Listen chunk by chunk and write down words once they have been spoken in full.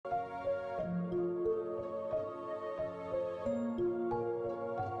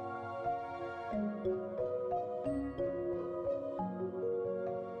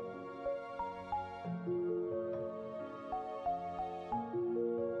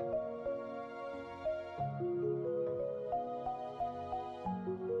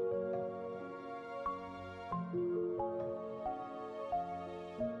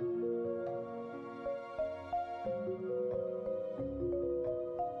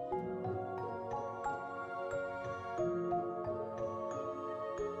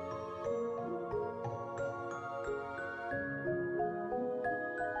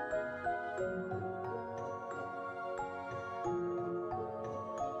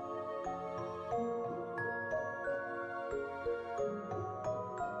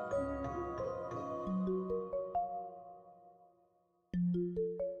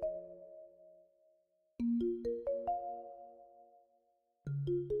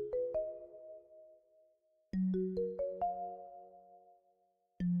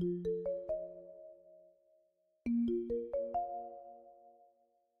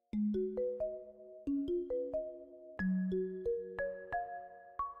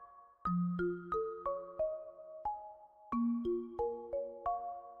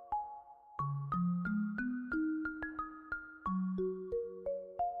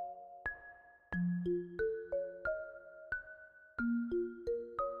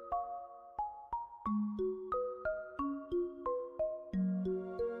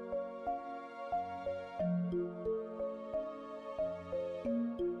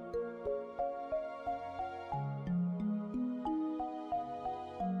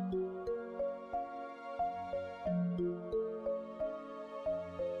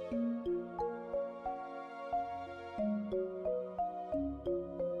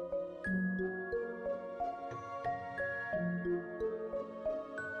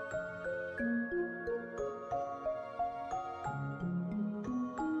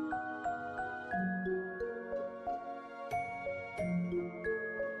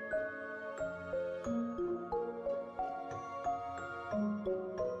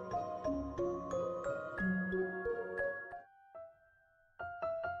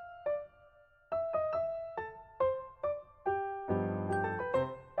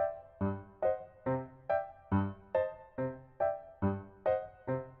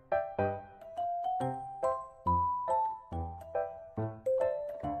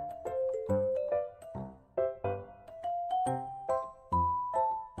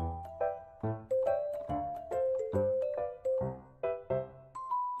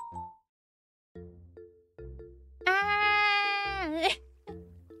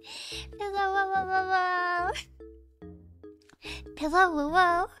Pillowowowowow.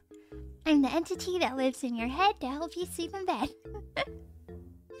 Pillowowowow. I'm the entity that lives in your head to help you sleep in bed.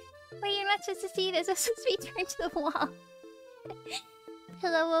 Wait, you're not supposed to see this. It's supposed to be turned to the wall.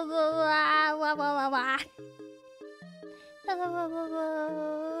 Pillowowowowow.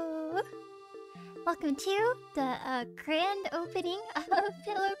 Pillowowowow. Welcome to the grand opening of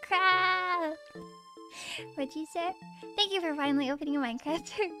PillowCraft. What'd you say? Thank you for finally opening a Minecraft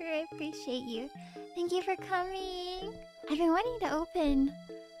server. I appreciate you. Thank you for coming. I've been wanting to open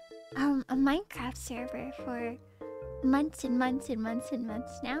a Minecraft server for months and months and months and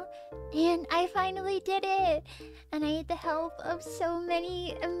months now, and I finally did it. And I had the help of so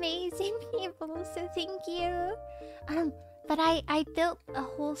many amazing people, so thank you. But I built a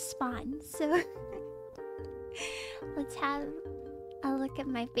whole spawn, so let's have a look at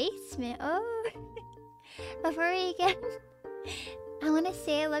my basement. Oh, before we begin, I want to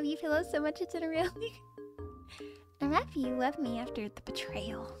say I love you, Pillow, so much it's unreal. I'm happy you left me after the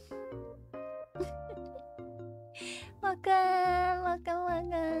betrayal. Welcome, welcome,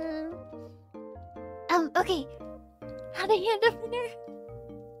 welcome. Okay. How to hand opener?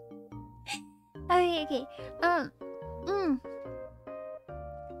 Okay.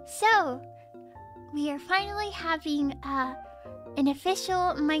 So, we are finally having an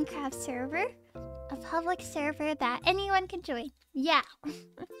official Minecraft server, a public server that anyone can join. Yeah.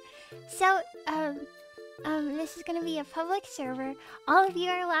 So, this is gonna be a public server. All of you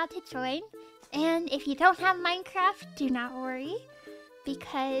are allowed to join, and if you don't have Minecraft, do not worry,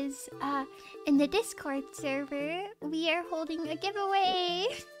 because in the Discord server we are holding a giveaway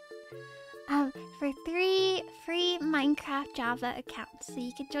for 3 free Minecraft Java accounts. So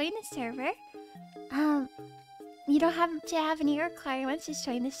you can join the server. You don't have to have any requirements, just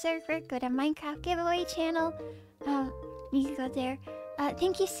join the server, go to Minecraft giveaway channel. You can go there.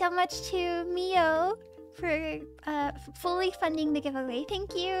 Thank you so much to Mio for fully funding the giveaway.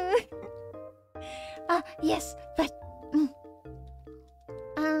 Thank you. Yes, but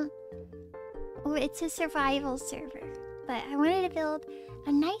it's a survival server, but I wanted to build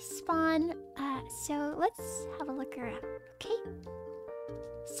a nice spawn, so let's have a look around, okay?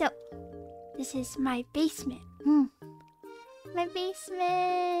 So, this is my basement. My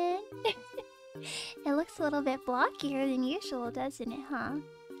basement! It looks a little bit blockier than usual, doesn't it, huh?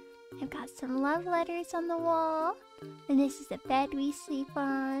 I've got some love letters on the wall, and this is the bed we sleep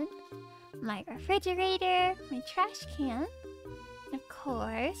on, my refrigerator, my trash can, and of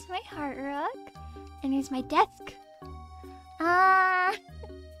course, my heart rug, and here's my desk.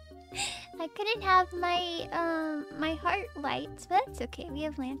 I couldn't have my my heart lights, but that's okay. We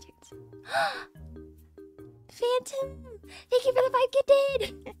have lanterns. Phantom, thank you for the 5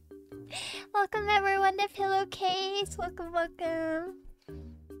 gifted. Welcome everyone to Pillowcase. Welcome, welcome.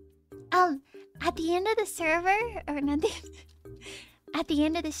 At the end of the server, or not at the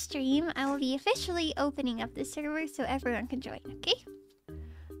end of the stream, I will be officially opening up the server so everyone can join. Okay?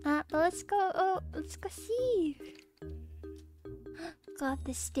 But let's go. Oh, let's go see. Go up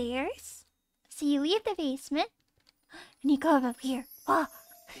the stairs. So you leave the basement, and you go up here. Oh.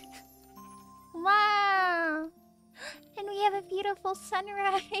 Wow! And we have a beautiful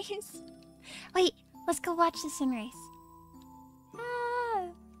sunrise. Wait, let's go watch the sunrise. Ah.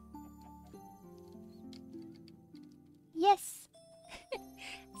 Yes.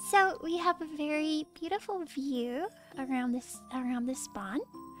 So we have a very beautiful view around this spawn,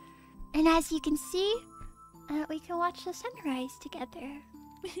 and as you can see, we can watch the sunrise together.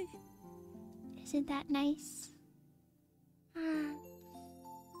 Isn't that nice? Ah.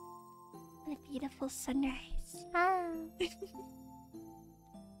 What a beautiful sunrise. Ah.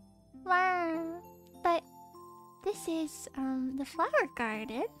 Wow. But this is the flower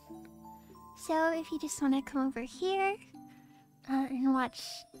garden. So if you just want to come over here and watch,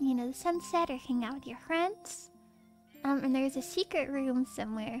 you know, the sunset or hang out with your friends, and there's a secret room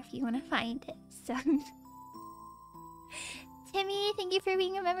somewhere if you want to find it. So Timmy, thank you for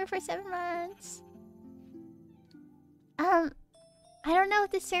being a member for 7 months. I don't know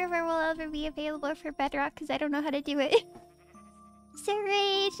if the server will ever be available for Bedrock because I don't know how to do it. Sir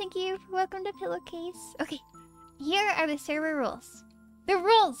Rage, thank you. Welcome to Pillowcase. Okay, here are the server rules. The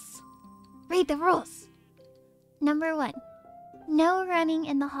rules! Read the rules. Number 1, no running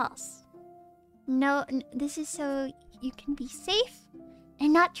in the halls. No, this is so you can be safe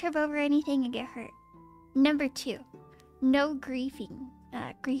and not trip over anything and get hurt. Number 2, no griefing.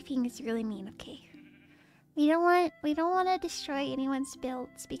 Griefing is really mean, okay? We don't want to destroy anyone's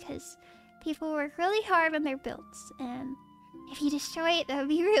builds because people work really hard on their builds, and if you destroy it, that would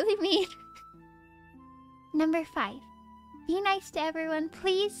be really mean. Number 5, Be nice to everyone,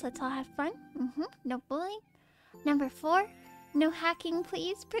 please. Let's all have fun. No bullying. Number 4, no hacking,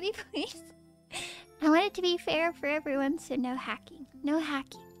 please. Pretty please. I want it to be fair for everyone, so no hacking. No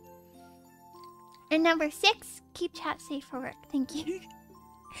hacking. And number 6, keep chat safe for work. Thank you.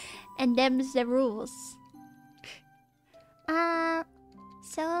 And them's the rules.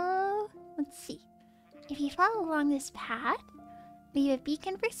 So let's see. If you follow along this path, we have a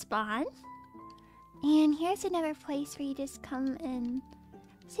beacon for spawn. And here's another place where you just come and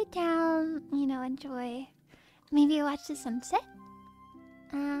sit down, you know, enjoy. Maybe watch the sunset.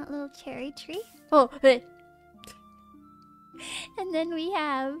 Little cherry tree. Oh, hey. And then we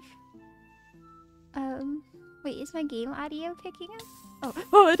have... wait, is my game audio picking up?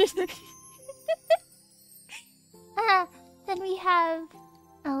 Oh, it is. Then we have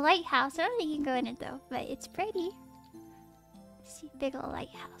a lighthouse. I don't think you can go in it though, but it's pretty. See, big ol'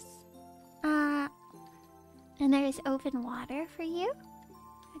 lighthouse. And there's open water for you.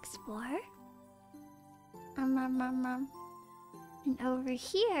 Explore. And over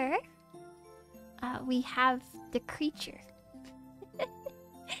here, we have the creature.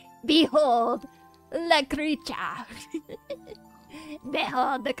 Behold, the creature.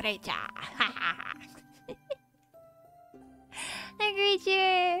 Behold the creature. The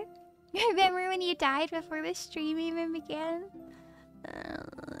creature. Remember when you died before the stream even began?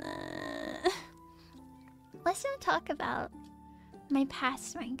 Let's not talk about my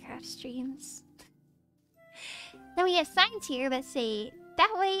past Minecraft streams. Then we have signs here that say,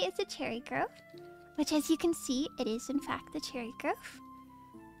 that way is the cherry grove. Which, as you can see, it is in fact the cherry grove.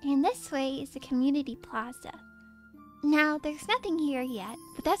 And this way is the community plaza. Now, there's nothing here yet,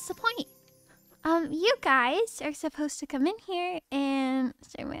 but that's the point. You guys are supposed to come in here and...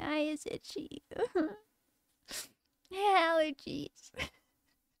 Sorry, my eye is itchy. Allergies.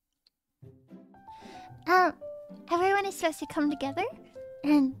 Everyone is supposed to come together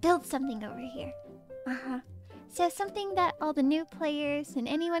and build something over here. So something that all the new players and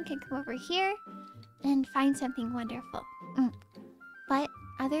anyone can come over here and find something wonderful. But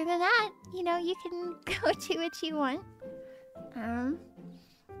other than that, you know, you can go do what you want.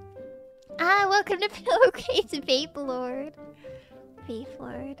 Welcome to PillowCraft's Vape Lord. Vape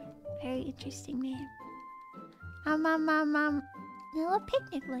Lord. Very interesting name. A little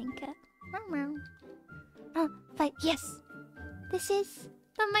picnic blanket. But yes, this is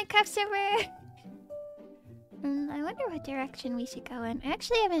the Minecraft server. I wonder what direction we should go in. I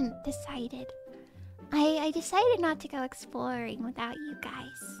actually haven't decided. I decided not to go exploring without you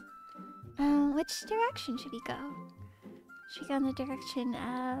guys. Which direction should we go? Should we go in the direction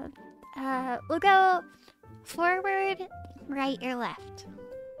of... we'll go forward, right, or left.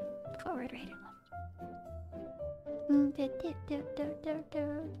 Forward, right, or left.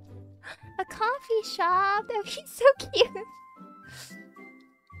 A coffee shop! That'd be so cute!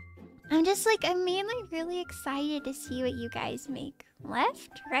 I'm mainly really excited to see what you guys make.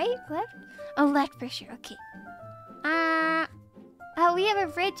 Left? Right? Left? Oh, left for sure. Okay. Oh, we have a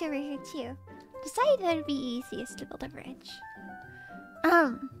bridge over here too. Decided that it'd be easiest to build a bridge.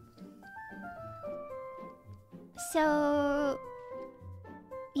 So...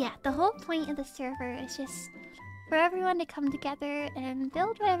 yeah, the whole point of the server is just for everyone to come together and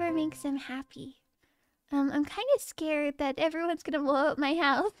build whatever makes them happy. I'm kind of scared that everyone's gonna blow up my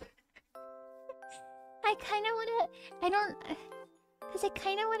house. I kind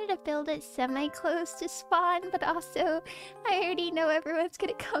of wanted to build it semi-close to spawn, but also I already know everyone's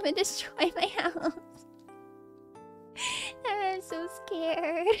gonna come and destroy my house. I'm so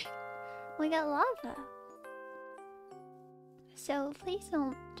scared. We got lava. So please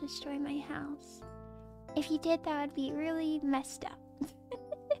don't destroy my house. If you did, that would be really messed up.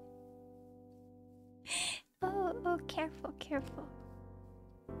 Oh, careful, careful.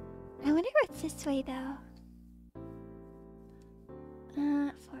 I wonder what's this way, though.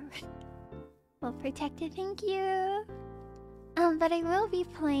 Forward. Well protected, thank you. But I will be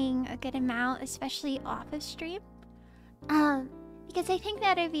playing a good amount, especially off of stream. Because I think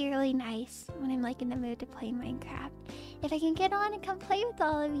that'd be really nice when I'm like in the mood to play Minecraft. If I can get on and come play with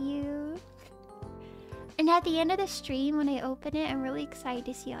all of you. And at the end of the stream, when I open it, I'm really excited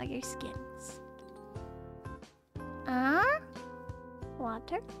to see all your skins.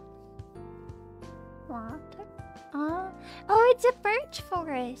 Water? Water? Oh, it's a birch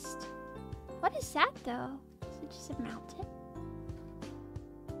forest! What is that, though? Is it just a mountain?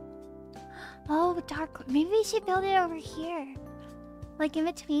 Oh, dark... maybe we should build it over here. Like, in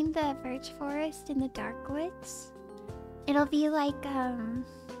between the birch forest and the dark woods. It'll be like,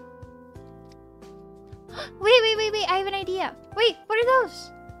 Wait, I have an idea. Wait, what are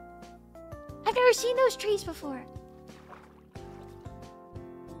those? I've never seen those trees before.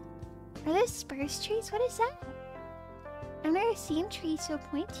 Are those spruce trees? What is that? I've never seen trees so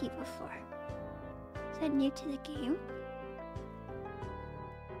pointy before. Is that new to the game?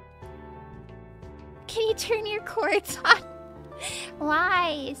 Can you turn your cords on?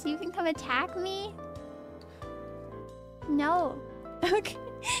 Why? So you can come attack me? No. Okay.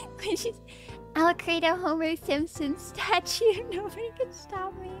 I'll create a Homer Simpson statue. Nobody can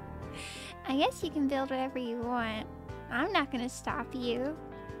stop me. I guess you can build whatever you want. I'm not gonna stop you.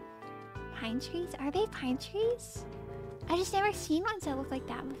 Pine trees? Are they pine trees? I just never seen ones that look like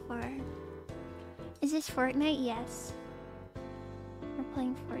that before. Is this Fortnite? Yes. We're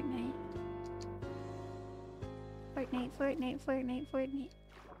playing Fortnite. Fortnite.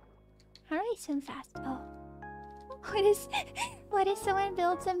 How do I swim fast? Oh. What if someone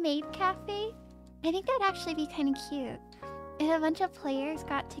builds a maid cafe? I think that'd actually be kind of cute. If a bunch of players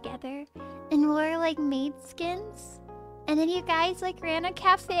got together and wore like maid skins, and then you guys like ran a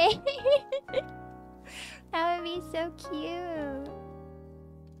cafe. That would be so cute.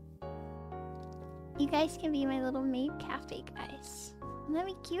 You guys can be my little maid cafe guys. Wouldn't that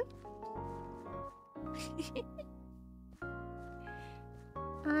be cute?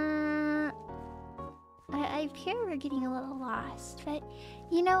 I fear we're getting a little lost, but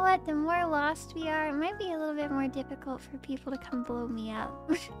you know what? The more lost we are, it might be a little bit more difficult for people to come blow me up.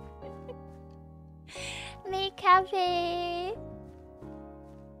 Maid cafe!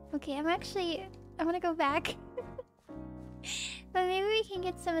 Okay, I want to go back. But maybe we can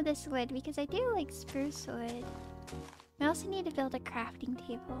get some of this wood, because I do like spruce wood. I also need to build a crafting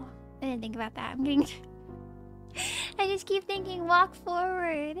table. I didn't think about that. I just keep thinking walk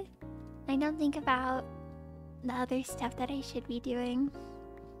forward. I don't think about the other stuff that I should be doing.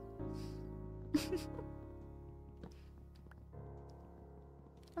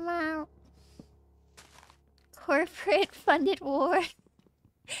 Come on. Corporate funded war.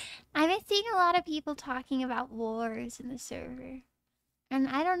 I've been seeing a lot of people talking about wars in the server. And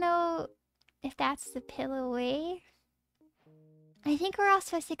I don't know if that's the pillow way. I think we're all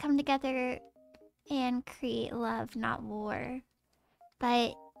supposed to come together and create love, not war.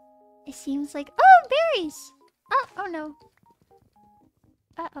 But it seems like... Oh, berries! Oh no.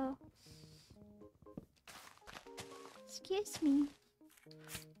 Uh-oh. Excuse me.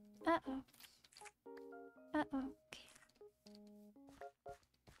 Uh-oh. Uh-oh. Okay.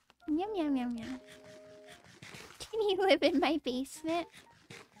 Yum. Can you live in my basement?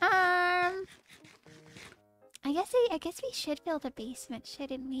 I guess we should build a basement,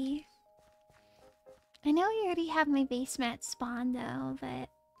 shouldn't we? I know we already have my basement at spawn though, but...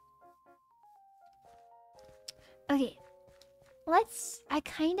 Okay. I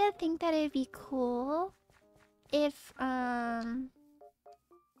kind of think that it'd be cool if, Can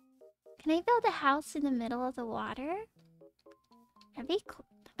I build a house in the middle of the water? That'd be cool.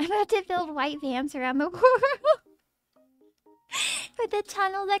 I'm about to build white vans around the world. With a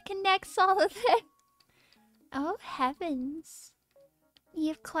tunnel that connects all of it. Oh, heavens. You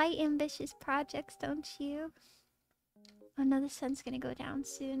have quite ambitious projects, don't you? Oh no, the sun's gonna go down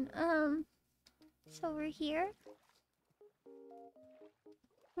soon. So we're here.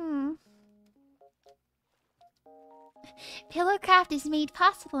 PillowCraft is made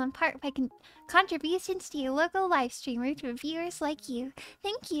possible in part by contributions to your local live streamer to viewers like you.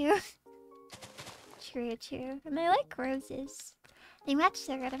 Thank you. True. And I like roses. They match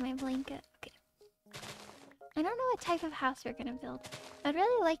the red of my blanket. Okay. I don't know what type of house we're gonna build. I'd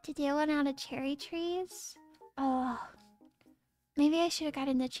really like to do one out of cherry trees. Oh. Maybe I should have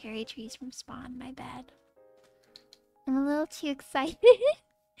gotten the cherry trees from spawn. My bad. I'm a little too excited.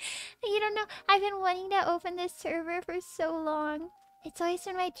 You don't know, I've been wanting to open this server for so long. It's always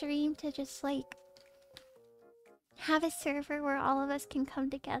been my dream to just like have a server where all of us can come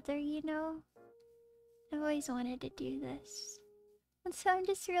together, you know? I've always wanted to do this. And so I'm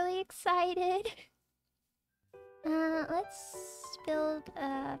just really excited. Let's build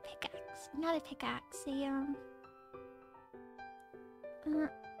a pickaxe. Not a pickaxe,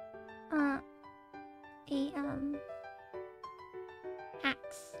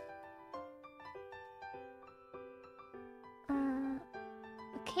 axe.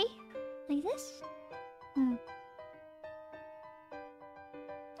 Okay, like this.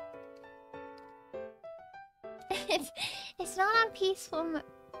 It's not on peaceful mode.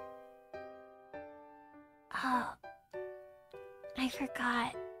 Oh, I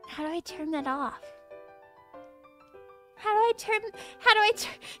forgot. How do I turn that off? How do I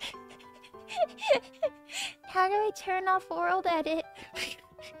turn off world edit?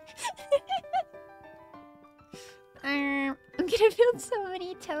 I'm gonna build so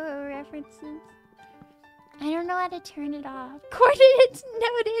many Toho references. I don't know how to turn it off. Coordinates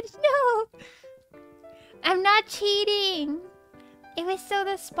noted. No. I'm not cheating. It was so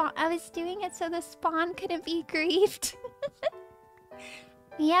the spawn. I was doing it so the spawn couldn't be griefed.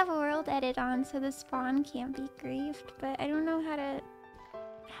 We have a world edit on, so the spawn can't be griefed. But I don't know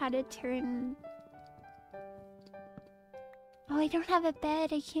how to turn. Oh, I don't have a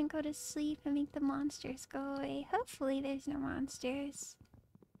bed. I can't go to sleep and make the monsters go away. Hopefully, there's no monsters.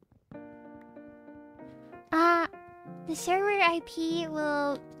 The server IP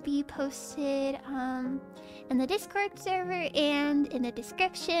will be posted in the Discord server and in the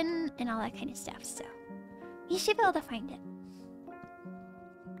description and all that kind of stuff. So you should be able to find it.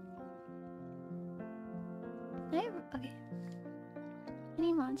 Okay.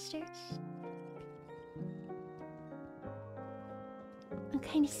 Any monsters? I'm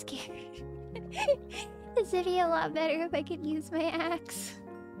kind of scared. This would be a lot better if I could use my axe.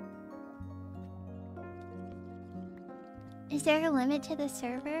 Is there a limit to the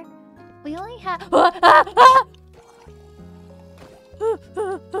server? We only have...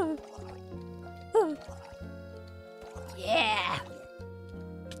 Yeah!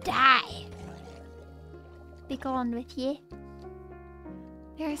 Die! Be gone with you.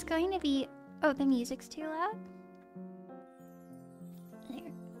 There's going to be... Oh, the music's too loud?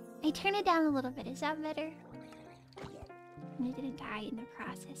 There. I turn it down a little bit. Is that better? And I didn't die in the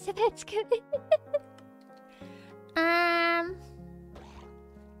process, so that's good.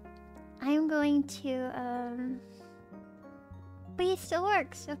 I'm going to, But it still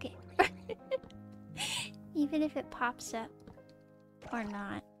works, okay. Even if it pops up. Or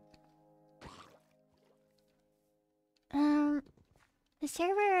not. The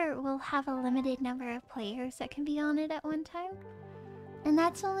server will have a limited number of players that can be on it at one time. And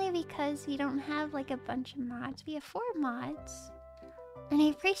that's only because we don't have, like, a bunch of mods. We have 4 mods. And I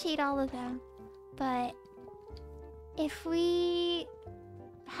appreciate all of them. But... if we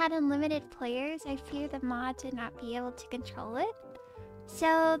had unlimited players, I fear the mods would not be able to control it.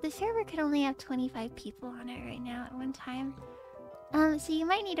 So the server could only have 25 people on it right now at one time. So you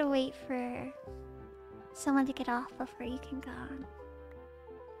might need to wait for someone to get off before you can go on.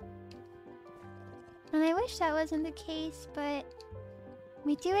 And I wish that wasn't the case, but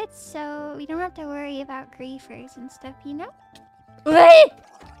we do it so we don't have to worry about griefers and stuff, you know? What?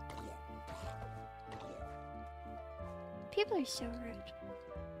 People are so rude.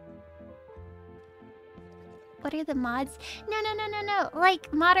 What are the mods? No.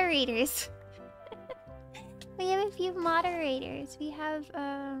 Like, moderators. We have a few moderators. We have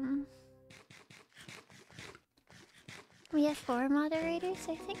 4 moderators,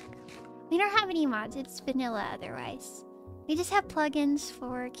 I think. We don't have any mods. It's vanilla otherwise. We just have plugins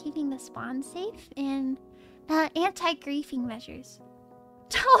for keeping the spawn safe and anti-griefing measures.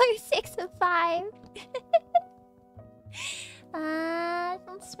 $6 and $5.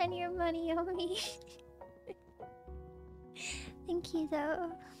 Don't spend your money on me. Thank you,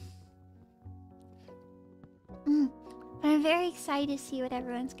 though. I'm very excited to see what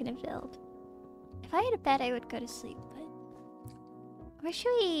everyone's gonna build. If I had a bed, I would go to sleep, but... Or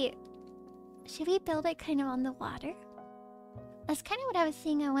should we build it kind of on the water? That's kind of what I was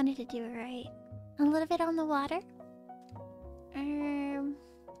saying I wanted to do, right? A little bit on the water?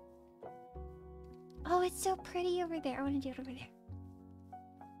 Oh, it's so pretty over there. I want to do it over there.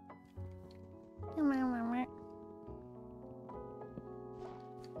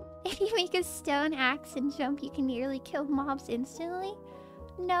 If you make a stone axe and jump, you can nearly kill mobs instantly?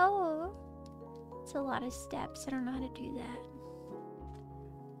 No. It's a lot of steps. I don't know how to do that.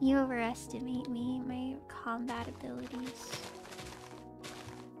 You overestimate me, my combat abilities.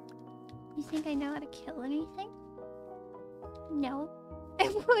 You think I know how to kill anything? No.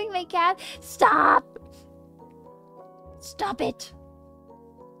 I'm moving my cat. Stop! Stop it!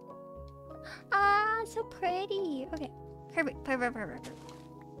 Ah, so pretty. Okay. Perfect.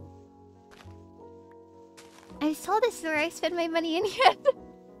 I was told this is where I spend my money in here.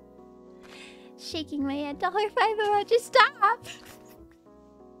 Shaking my head. $5 just stop!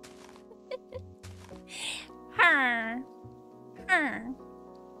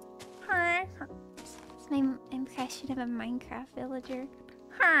 It's my impression of a Minecraft villager.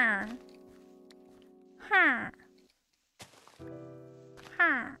 I'm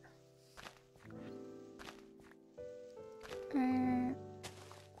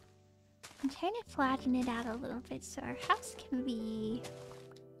trying to flatten it out a little bit so our house can be...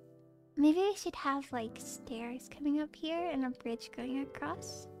 Maybe we should have like stairs coming up here and a bridge going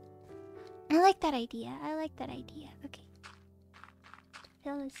across. I like that idea. Okay.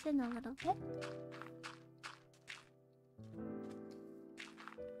 Fill this in a little bit.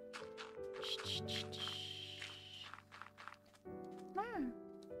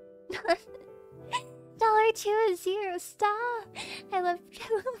 $2 Stop. I love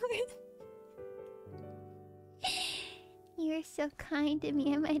Pillowowowowow. You're so kind to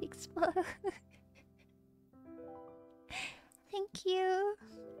me, I might explode. Thank you.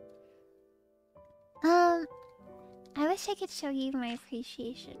 I wish I could show you my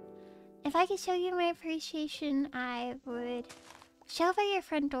appreciation. If I could show you my appreciation, I would show by your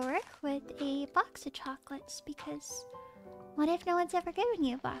front door with a box of chocolates, because what if no one's ever given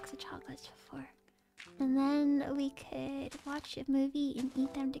you a box of chocolates before? And then we could watch a movie and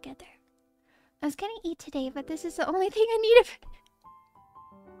eat them together. I was gonna eat today, but this is the only thing I needed.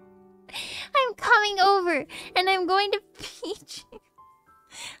 I'm coming over, and I'm going to feed you.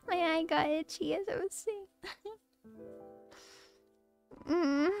 My eye got itchy as I was saying.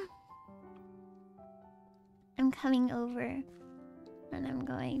 I'm coming over, and I'm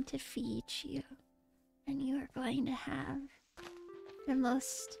going to feed you. And you are going to have the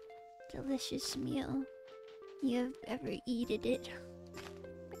most delicious meal you've ever eaten it.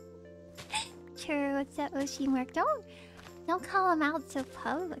 Sure, what's that ocean work? Don't call him out so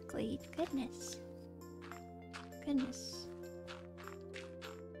publicly. Goodness. Goodness.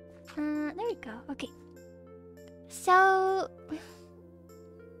 There we go. Okay. So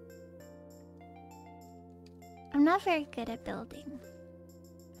I'm not very good at building,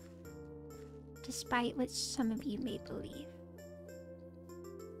 despite what some of you may believe.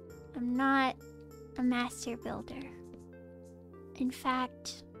 I'm not a master builder. In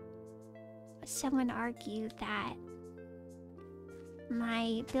fact, someone argued that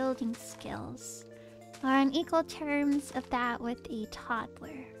my building skills are on equal terms of that with a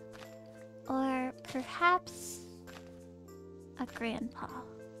toddler, or perhaps a grandpa.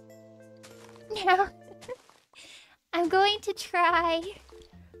 Now, I'm going to try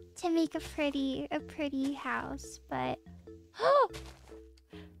to make a pretty house, but oh,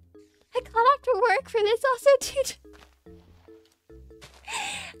 I got off to work for this also too.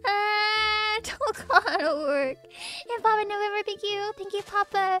 Don't call out of work. And Papa November, thank you. Thank you,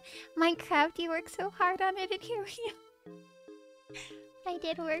 Papa Minecraft. You worked so hard on it, and here we are. I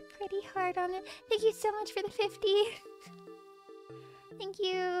did work pretty hard on it. Thank you so much for the 50. Thank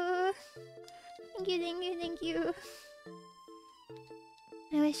you. Thank you, thank you, thank you.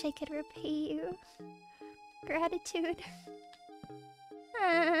 I wish I could repay you. Gratitude.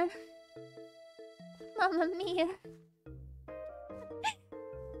 Mamma mia.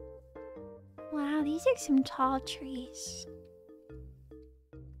 Wow, these are some tall trees.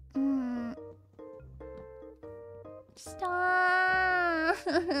 Stop!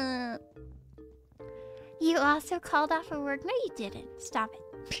 You also called off of work? No, you didn't. Stop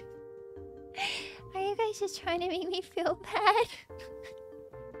it. Are you guys just trying to make me feel bad?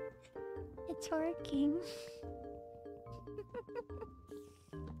 It's working.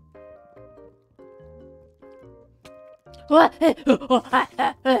 What?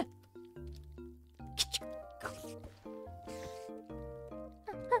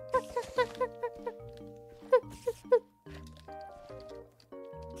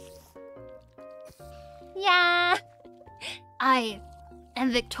 Yeah, I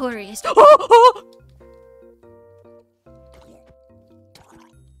am victorious. No,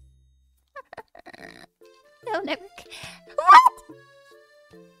 never. What?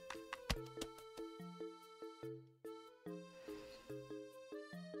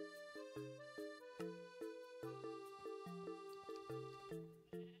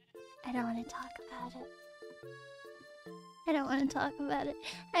 I don't want to talk about it. I don't want to talk about it.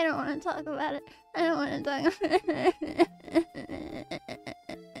 I don't want to talk about it. I don't want to talk about it.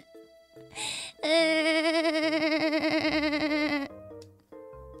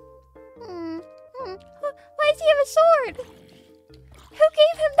 Why does he have a sword? Who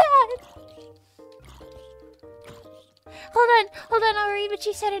gave him that? Hold on, I'll read what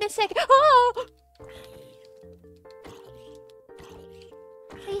she said in a second. Oh!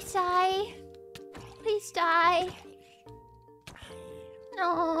 Please die. Please die.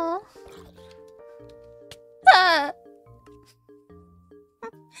 No.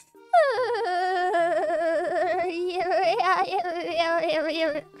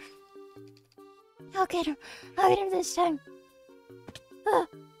 I'll get him. I'll get him this time. I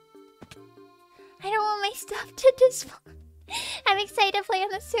don't want my stuff to despawn. I'm excited to play on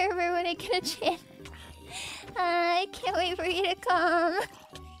the server when I get a chance. I can't wait for you to come.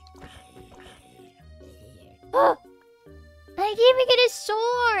 Oh! I can't even get a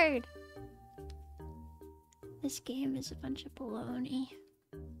sword! This game is a bunch of baloney.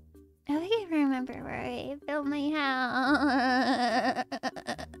 I can't remember where I built my house.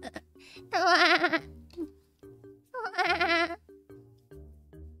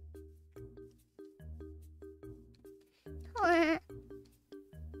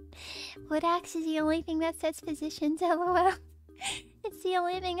 wood axe is the only thing that sets positions, lol. It's the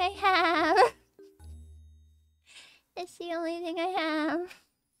only thing I have. It's the only thing I have.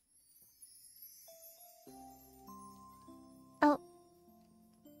 Oh.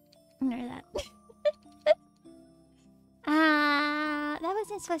 Ignore that. That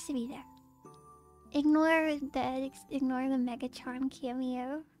wasn't supposed to be there. Ignore the Megatron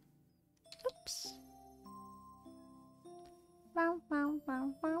cameo. Oops. Wow, wow,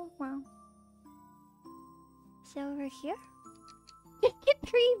 wow, wow, wow. So over here? Get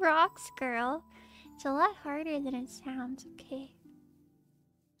 3 rocks, girl. It's a lot harder than it sounds, okay?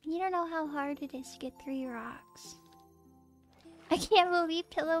 You don't know how hard it is to get 3 rocks. I can't believe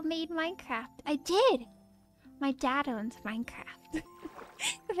Pillow made Minecraft. I did! My dad owns Minecraft.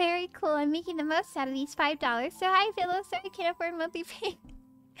 Very cool. I'm making the most out of these $5. So hi, Pillow. Sorry I can't afford monthly pay.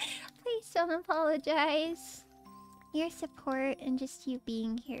 Please don't apologize. Your support and just you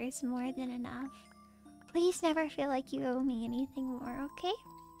being here is more than enough. Please never feel like you owe me anything more, okay?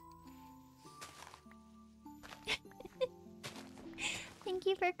 Thank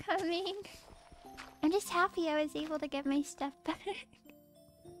you for coming. I'm just happy I was able to get my stuff back.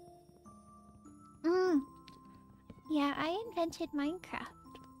 Yeah, I invented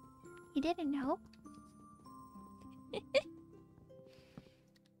Minecraft. You didn't know?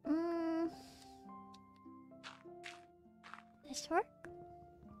 This work?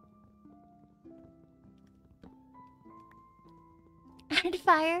 Add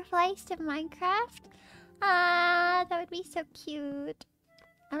fireflies to Minecraft? Ah, that would be so cute.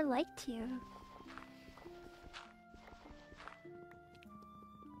 I would like to.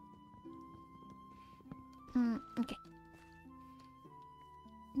 Okay.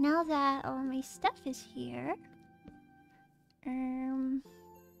 Now that all my stuff is here,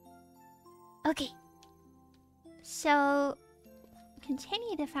 okay. So,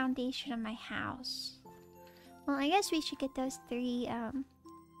 continue the foundation of my house. Well, I guess we should get those 3,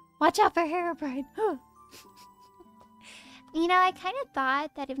 Watch out for Herobrine! You know, I kind of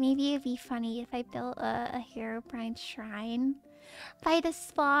thought that maybe it'd be funny if I built a Herobrine shrine by the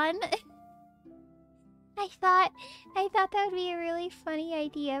spawn. I thought that would be a really funny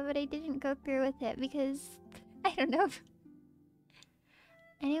idea, but I didn't go through with it because, I don't know.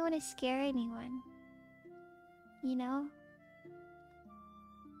 I didn't want to scare anyone. You know?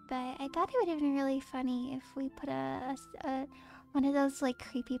 But I thought it would have been really funny if we put one of those like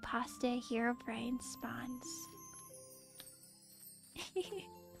creepypasta Herobrine spawns.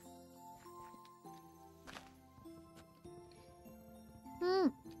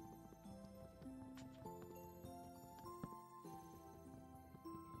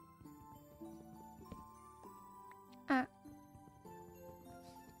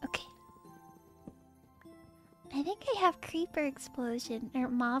 Okay. I think I have creeper explosion or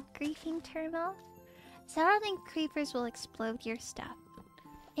mob griefing turned off. So I don't think creepers will explode your stuff.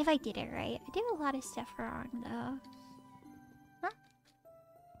 If I did it right. I did a lot of stuff wrong though. Huh?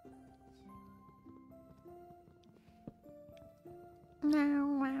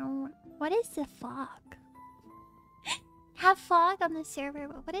 What is the fog? Have fog on the server,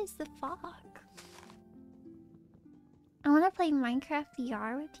 but what is the fog? I want to play Minecraft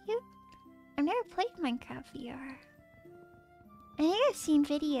VR with you. I've never played Minecraft VR. I think I've seen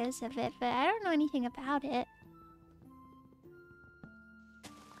videos of it, but I don't know anything about it.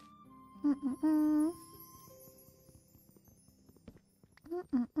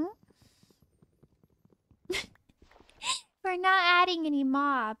 We're not adding any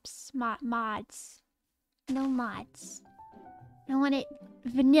mods. No mods. I want it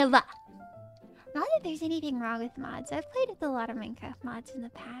vanilla. Not that there's anything wrong with mods. I've played with a lot of Minecraft mods in the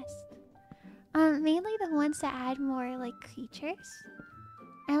past. Mainly the ones that add more, like, creatures.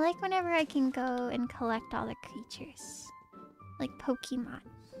 I like whenever I can go and collect all the creatures. Like Pokemon.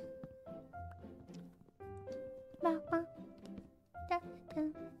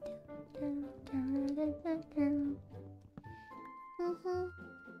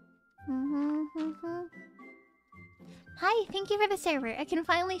 Hi, thank you for the server. I can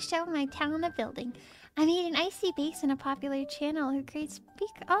finally show my talent building. I made an icy base on a popular channel who creates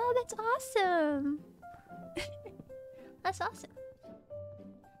speaker. Oh, that's awesome! That's awesome.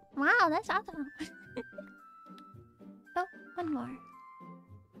 Wow, that's awesome. Oh, one more.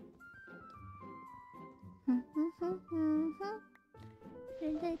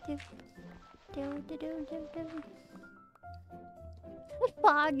 The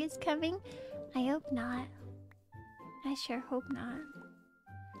fog is coming. I hope not. I sure hope not.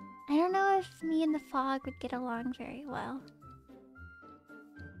 I don't know if me and the fog would get along very well.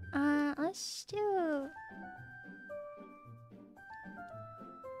 Let's do...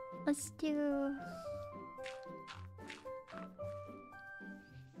 Let's do...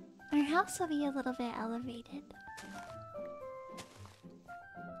 Our house will be a little bit elevated.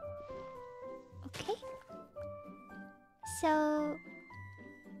 Okay. So...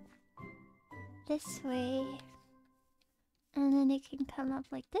 this way. And then it can come up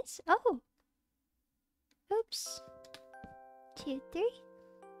like this. Oh! Oops. 2, 3.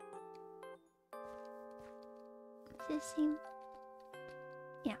 Does this seem...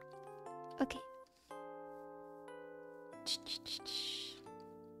 yeah. Okay.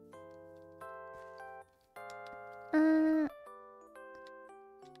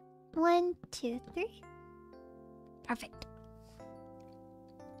 1, 2, 3. Perfect.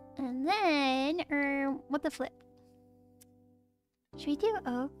 And then, what the flip? Should we do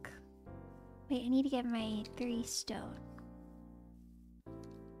oak? Wait, I need to get my 3 stone.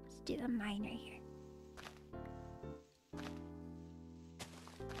 Let's do the mine right here.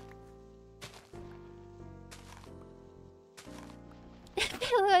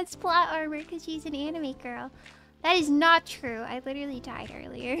 Pillow has plot armor because she's an anime girl. That is not true. I literally died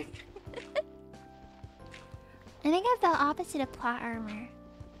earlier. I think I have the opposite of plot armor.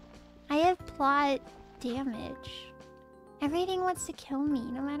 I have plot damage. Everything wants to kill me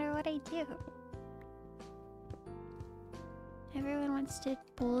no matter what I do. Everyone wants to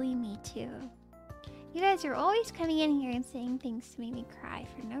bully me too. You guys are always coming in here and saying things to make me cry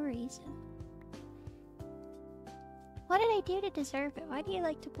for no reason. What did I do to deserve it? Why do you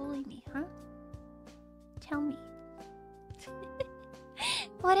like to bully me, huh? Tell me.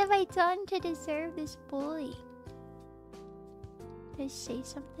 What have I done to deserve this bully? Did I say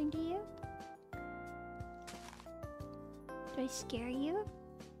something to you? Do I scare you?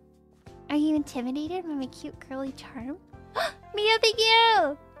 Are you intimidated by my cute curly charm? Mia, thank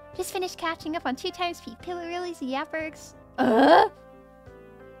you! Just finished catching up on 2 times speed. Pillow release yapper.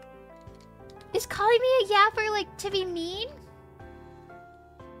 Is calling me a yapper like to be mean?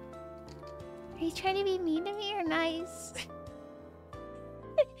 Are you trying to be mean to me or nice?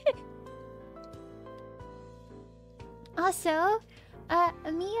 Also,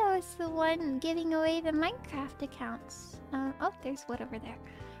 Mia is the one giving away the Minecraft accounts. Oh, there's wood over there.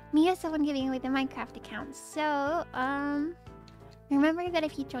 Mia's the one giving away the Minecraft accounts. So, remember that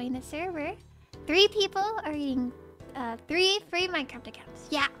if you join the server, 3 people are getting 3 free Minecraft accounts.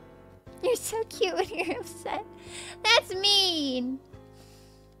 Yeah! You're so cute when you're upset. That's mean!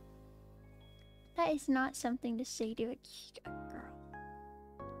 That is not something to say to a girl.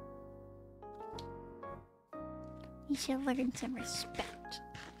 You should learn some respect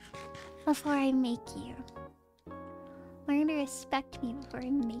before I make you. Learn to respect me before I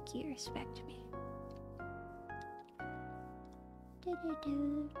make you respect me.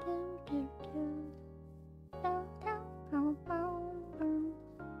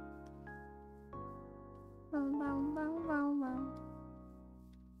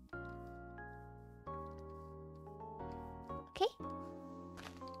 Okay.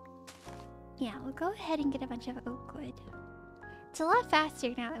 Yeah, we'll go ahead and get a bunch of oak wood. It's a lot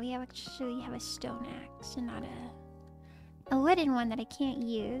faster now that we actually have a stone axe and not a wooden one that I can't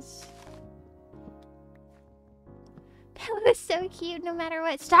use. That was so cute no matter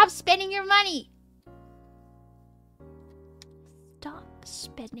what. Stop spending your money! Stop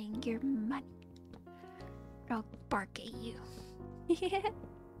spending your money. Or I'll bark at you.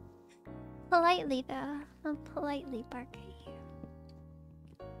 Politely though. I'll politely bark at you.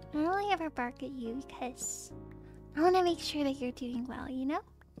 I only ever bark at you because I want to make sure that you're doing well, you know?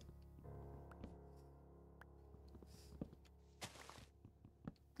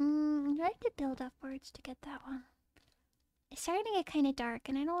 I have to build upwards to get that one. It's starting to get kind of dark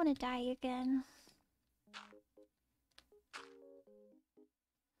and I don't want to die again.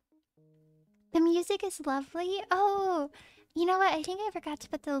 The music is lovely. Oh, you know what? I think I forgot to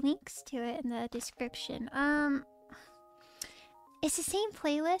put the links to it in the description. It's the same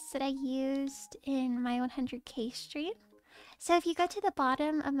playlist that I used in my 100k stream. So if you go to the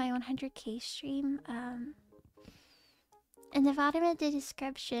bottom of my 100k stream, in the bottom of the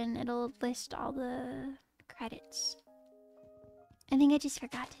description, it'll list all the credits. I think I just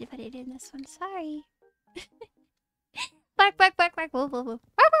forgot to put it in this one. Sorry. Bark, bark, bark, bark. Whoa, whoa, whoa.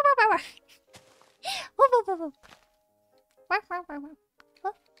 Bark, bark, bark, bark, bark. Whoa, whoa, whoa, whoa.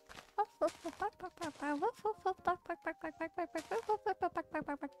 Bark, bark,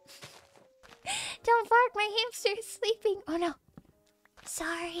 bark, bark. Don't bark, my hamster is sleeping. Oh no.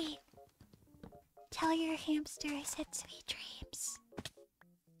 Sorry. Tell your hamster I said sweet dreams.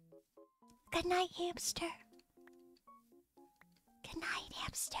 Good night, hamster. Good night,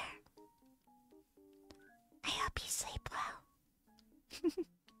 hamster. I hope you sleep well.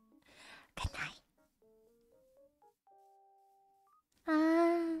 Good night.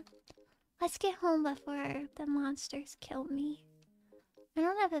 Let's get home before the monsters kill me. I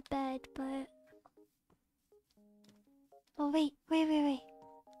don't have a bed, but... Oh, wait.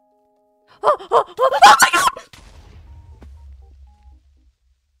 Oh my god!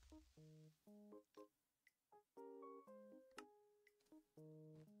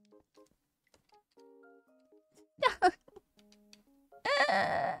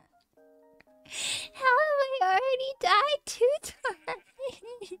 How have I already died 2 times?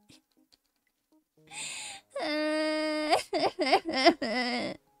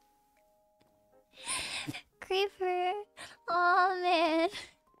 Creeper. Oh man.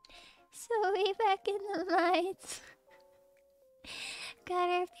 So way back in the mines. Got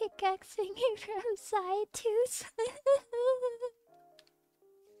our pickaxe thingy from side to side.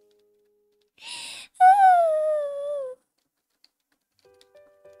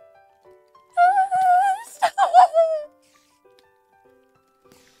 Stop.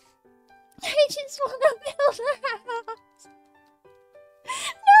 I just want to build a house.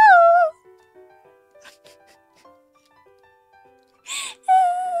 No.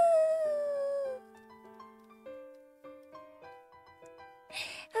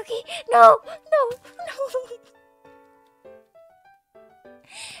 Okay, no.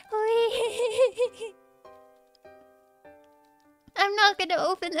 Wait. I'm not gonna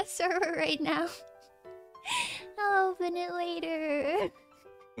open the server right now. I'll open it later.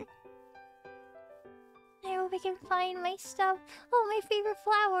 I hope I can find my stuff. Oh, my favorite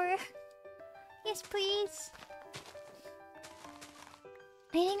flower. Yes, please.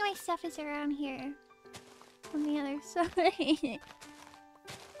 I think my stuff is around here. On the other side.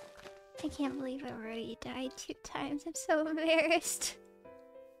 I can't believe I've already died 2 times. I'm so embarrassed.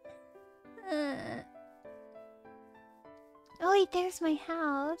 Oh wait, there's my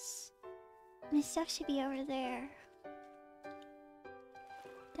house. My stuff should be over there.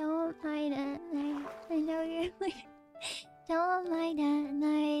 Don't mind at night. I know you're don't mind at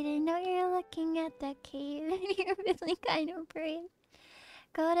night. I know you're looking at that cave and you're feeling kind of brave.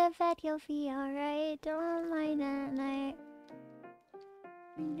 Go to bed, you'll be alright. Don't mind at night.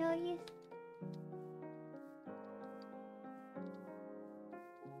 I know you.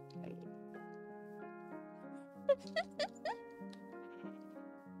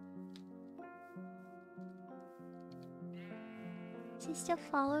 Is he still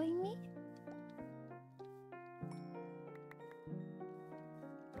following me?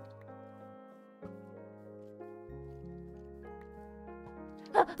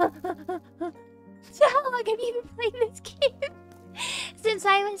 So how long have you been playing this game? Since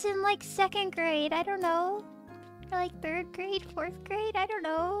I was in like 2nd grade, I don't know. Or like 3rd grade, 4th grade, I don't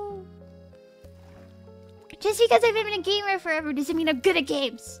know. Just because I've been a gamer forever doesn't mean I'm good at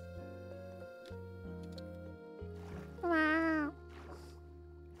games. Wow.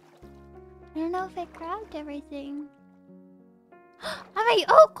 I don't know if I grabbed everything. I have my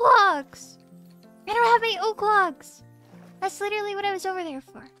oak logs! I don't have my oak logs! That's literally what I was over there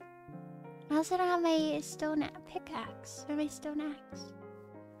for. I also don't have my stone pickaxe or my stone axe.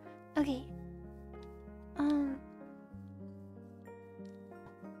 Okay.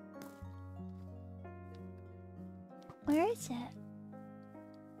 Where is it?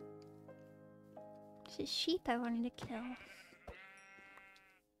 It's a sheep I wanted to kill.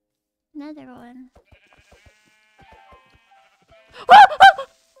 Another one.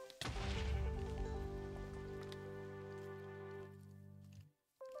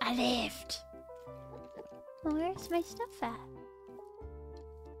 I lived. Where's my stuff at?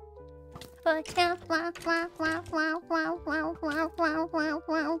 No.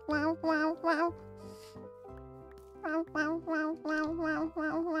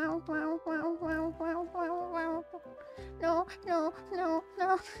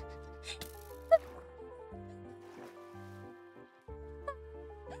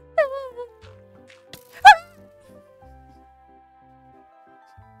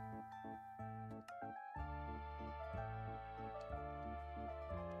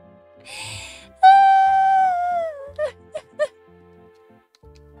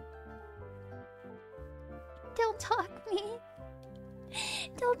 Don't talk me.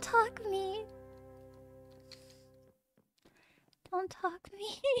 Don't talk me. Don't talk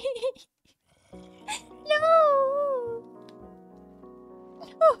me. No.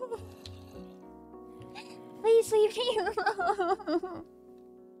 No. Please leave me alone.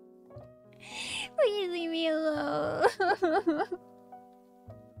 Please leave me alone.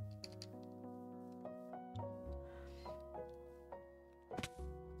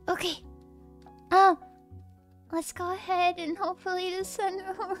 Okay. Let's go ahead and hopefully the sun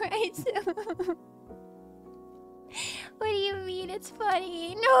will rise. What do you mean it's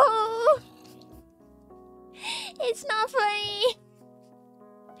funny? No! It's not funny!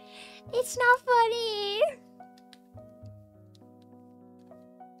 It's not funny!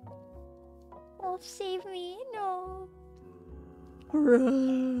 Wolf, save me. No.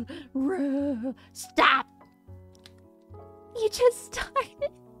 Stop! You just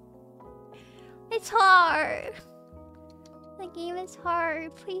started. It's hard. The game is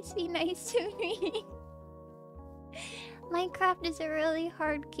hard. Please be nice to me. Minecraft is a really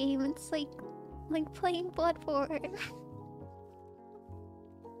hard game. It's like playing Bloodborne.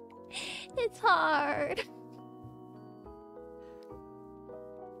 It's hard.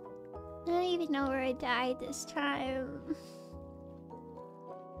 I don't even know where I died this time.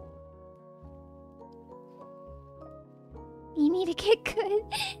 You need to get good.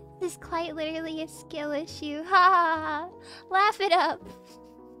 This is quite literally a skill issue. Ha ha ha. Laugh it up.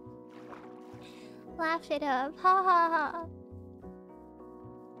 Laugh it up. Ha ha ha.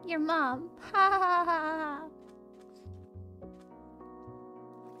 Your mom. Ha ha ha.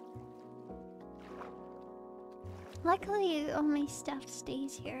 Luckily, all my stuff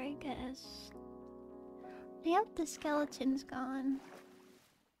stays here, I guess. I hope the skeleton's gone.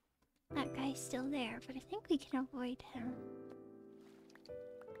 That guy's still there, but I think we can avoid him.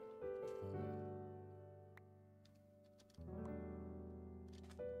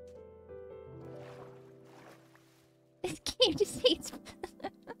 This game just hates me.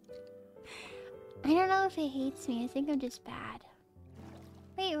 I don't know if it hates me. I think I'm just bad.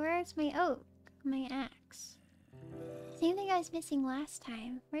 Wait, where's my oak? My axe. Same thing I was missing last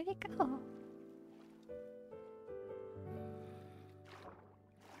time. Where'd it go?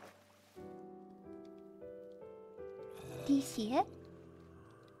 Do you see it?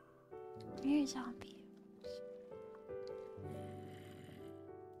 Where's zombie?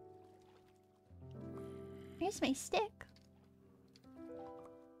 Where's my stick?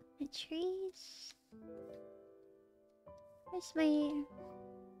 The trees. Where's my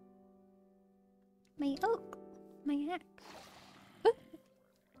oak? My axe. Oh.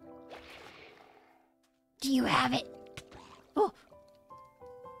 Do you have it? Oh.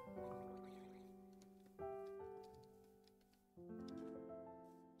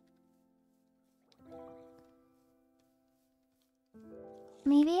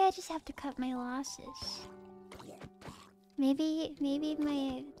 Maybe I just have to cut my losses. Maybe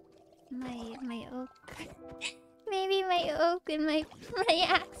my oak. Maybe my oak and my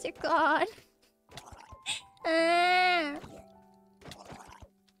axe are gone.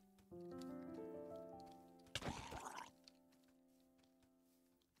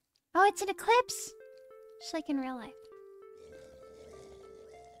 Oh, it's an eclipse! Just like in real life.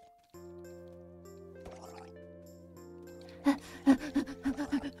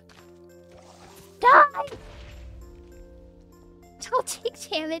 Die! Don't take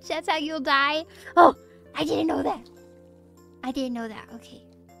damage, that's how you'll die. Oh, I didn't know that. I didn't know that, okay.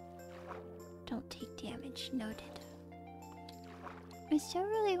 Don't take damage, noted. I still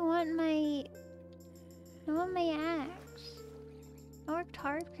really want my... I want my axe. I worked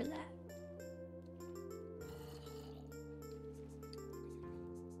hard for that.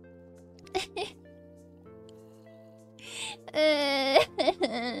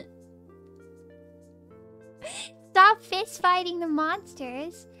 Stop fist fighting the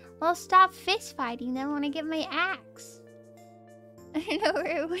monsters. Well, stop fist fighting them when I get my axe. I don't know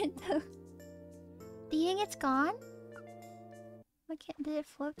where it went though. Do you think it's gone? Did it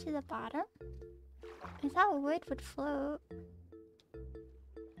float to the bottom? I thought wood would float.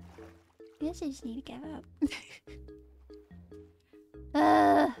 I guess I just need to give up.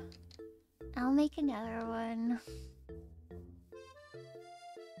 I'll make another one.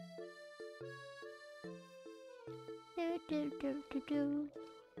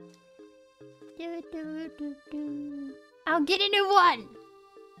 I'll get a new one!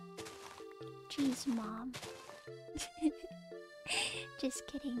 Jeez, Mom. Just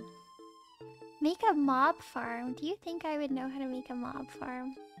kidding. Make a mob farm. Do you think I would know how to make a mob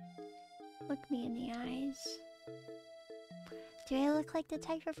farm? Look me in the eyes. Do I look like the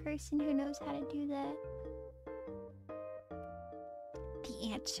type of person who knows how to do that?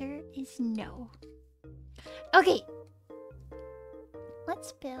 The answer is no. Okay.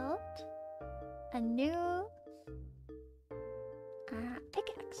 Let's build a new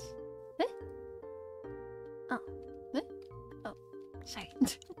pickaxe. Huh? Oh. Huh? Oh. Sorry.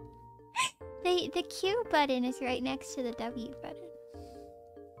 The Q button is right next to the W button.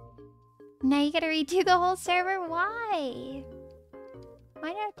 Now you gotta redo the whole server? Why?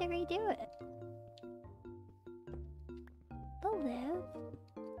 Why do I have to redo it?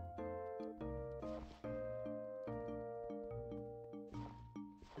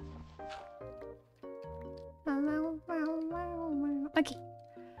 Okay.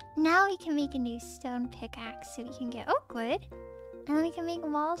 Now we can make a new stone pickaxe so we can get oak wood. And then we can make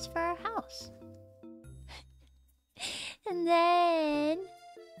walls for our house. And then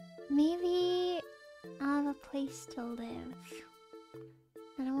maybe I'll have a place to live.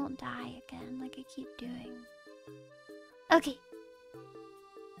 And I won't die again like I keep doing. Okay.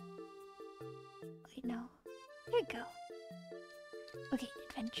 Wait, no. There we go. Okay,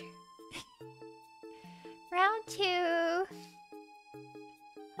 adventure. Round 2.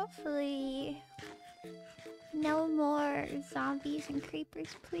 Hopefully, no more zombies and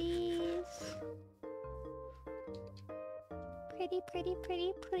creepers, please. Pretty, pretty,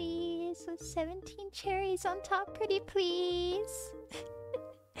 pretty, please. With 17 cherries on top, pretty, please.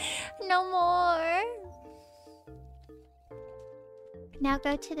 No more. Now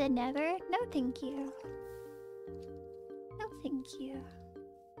go to the nether? No, thank you. No, thank you.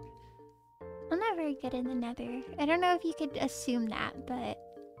 I'm not very good in the nether. I don't know if you could assume that, but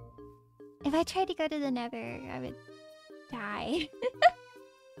if I tried to go to the nether, I would die.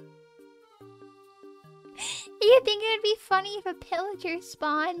 You think it would be funny if a pillager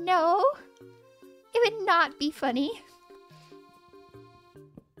spawned? No. It would not be funny.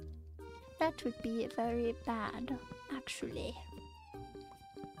 That would be very bad, actually.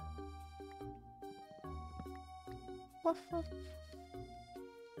 Woof, woof.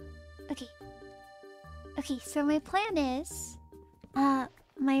 Okay. Okay, so my plan is...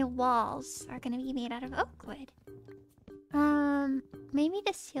 my walls are gonna be made out of oak wood. Maybe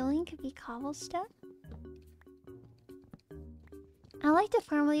the ceiling could be cobblestone? I'd like to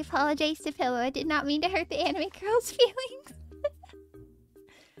formally apologize to Pillow. I did not mean to hurt the anime girl's feelings.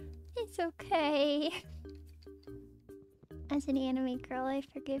 It's okay. As an anime girl, I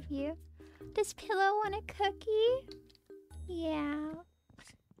forgive you. Does Pillow want a cookie? Yeah.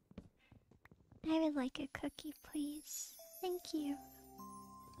 I would like a cookie, please. Thank you.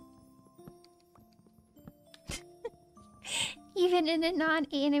 Even in a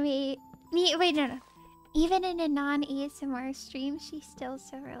non-anime... Wait, no. Even in a non-ASMR stream, she's still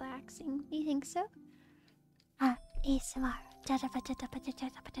so relaxing. You think so? ASMR.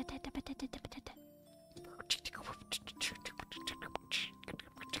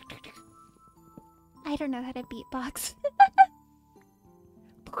 I don't know how to beatbox.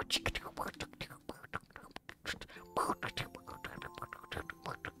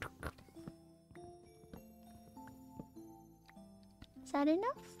 Is that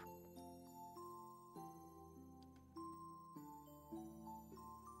enough?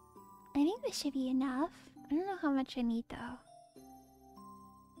 I think this should be enough. I don't know how much I need though.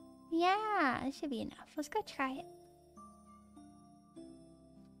 Yeah, it should be enough. Let's go try it.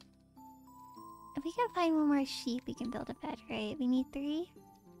 If we can find one more sheep, we can build a bed, right? We need 3.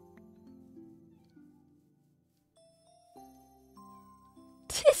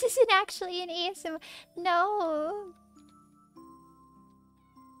 This isn't actually an ASMR. No.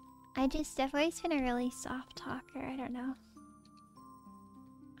 I've always been a really soft talker. I don't know.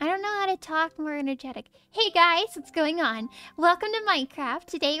 I don't know how to talk more energetic. Hey guys, what's going on? Welcome to Minecraft.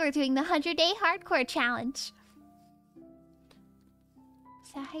 Today we're doing the 100-day hardcore challenge.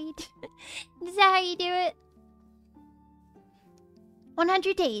 Is that how you do it? Is that how you do it?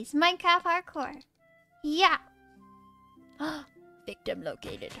 100 days, Minecraft hardcore. Yeah. Victim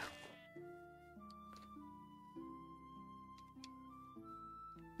located.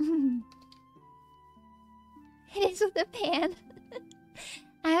 It is with a pan.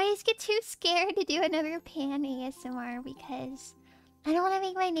 I always get too scared to do another pan ASMR because I don't want to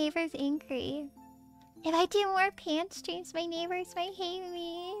make my neighbors angry. If I do more pan streams, my neighbors might hate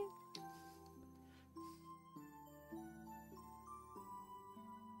me.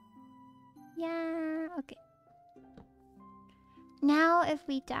 Yeah, okay. Now if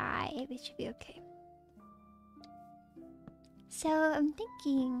we die, we should be okay. So I'm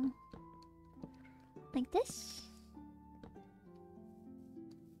thinking like this.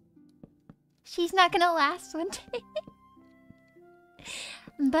 She's not gonna last one day.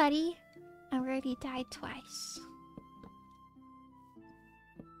 Buddy, I've already died twice.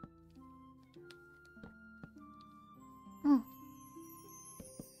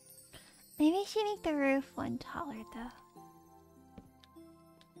 Maybe I should make the roof one taller though.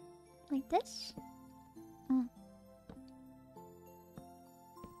 Like this?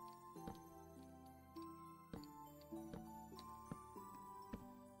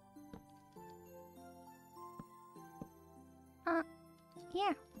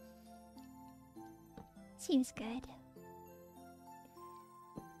 Yeah. Seems good.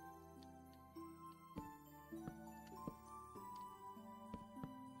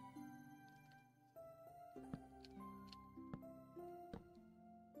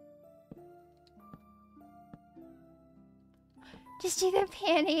 Just do the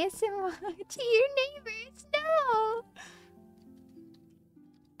pan ASMR to your neighbors. No!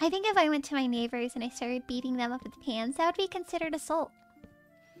 I think if I went to my neighbors and I started beating them up with pans, that would be considered assault.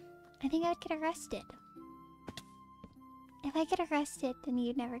 I think I would get arrested. If I get arrested, then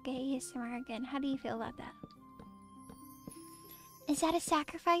you'd never get ASMR again. How do you feel about that? Is that a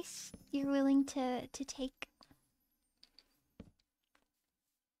sacrifice you're willing to take?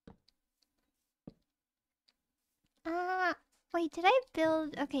 Wait, did I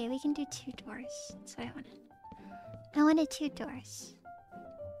build... Okay, we can do 2 doors. That's what I wanted. I wanted 2 doors.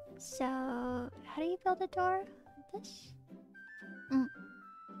 So, how do you build a door? Like this?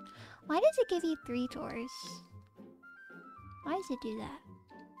 Why does it give you 3 doors? Why does it do that?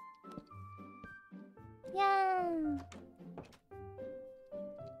 Yeah.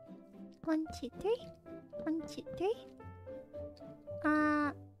 1, 2, 3. 1, 2, 3.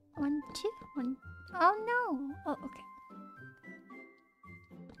 1, 2, 1. Oh no. Oh, okay.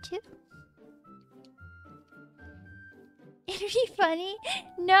 2. It'd be funny.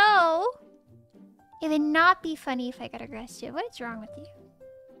 No. It would not be funny if I got arrested. What is wrong with you?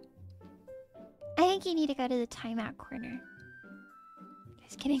 I think you need to go to the timeout corner.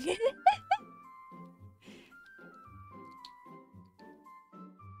 Just kidding.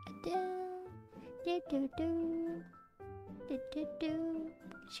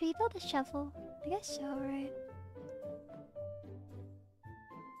 Should we build a shovel? I guess so, right?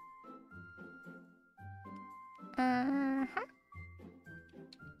 Uh-huh.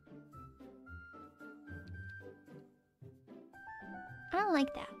 I don't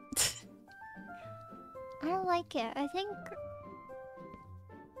like that. I don't like it. I think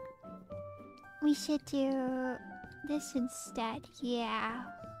we should do this instead. Yeah.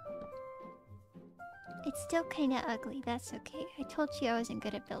 It's still kind of ugly. That's okay. I told you I wasn't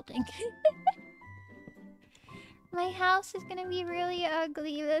good at building. My house is gonna be really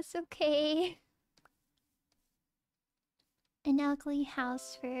ugly. That's okay. An ugly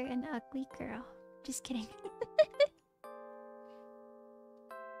house for an ugly girl. Just kidding.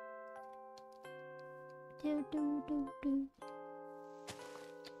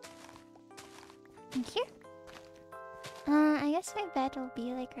 And here? I guess my bed will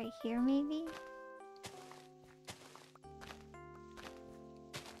be like right here, maybe.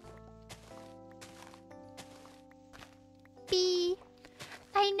 Bee!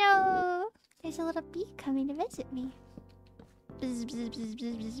 I know! There's a little bee coming to visit me.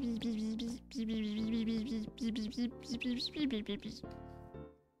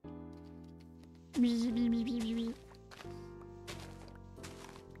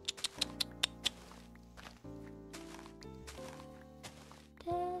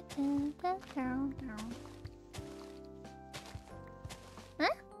 Huh?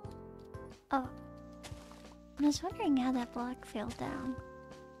 Oh. I was wondering how that block fell down.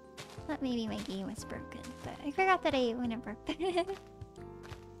 Thought maybe my game was broken, but I forgot that I ate when it broke. I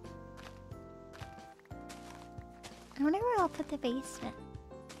wonder where I'll put the basement.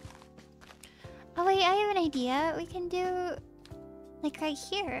 Oh wait, I have an idea. We can do... like right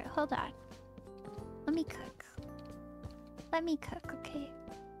here. Hold on. Let me cook. Let me cook, okay?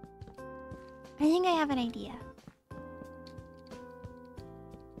 I think I have an idea.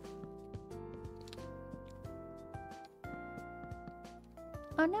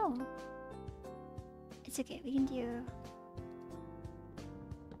 Oh no. It's okay, we can do...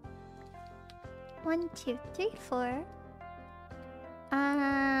 1, 2, 3, 4.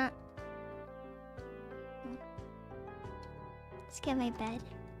 Let's get my bed.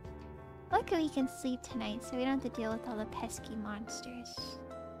 Luckily we can sleep tonight, so we don't have to deal with all the pesky monsters.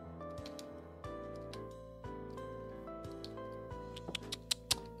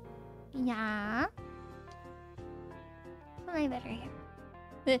 Yeah. Put my bed right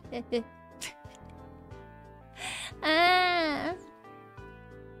here.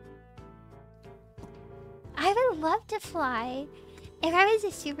 I would love to fly. If I was a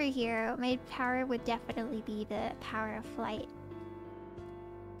superhero, my power would definitely be the power of flight.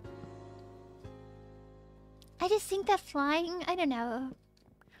 I just think that flying, I don't know.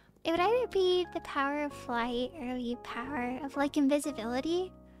 It would either be the power of flight or the power of like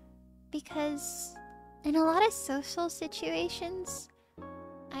invisibility. Because in a lot of social situations,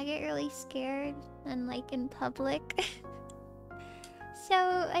 I get really scared and like in public. So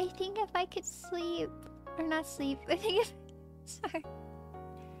I think if I could sleep, or not sleep, I think if... sorry.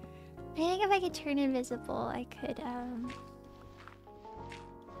 I think if I could turn invisible, I could, I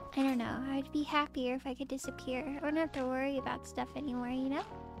don't know, I'd be happier if I could disappear. I wouldn't have to worry about stuff anymore, you know?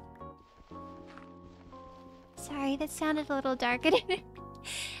 Sorry, that sounded a little dark.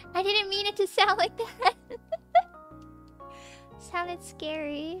 I didn't mean it to sound like that. sounded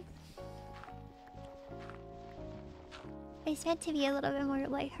scary. It's meant to be a little bit more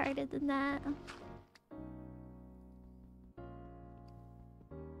lighthearted than that.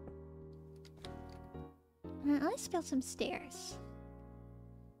 Let's build some stairs.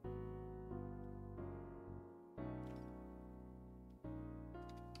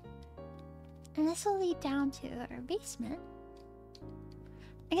 And this will lead down to our basement.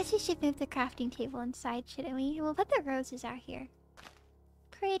 I guess we should move the crafting table inside, shouldn't we? We'll put the roses out here.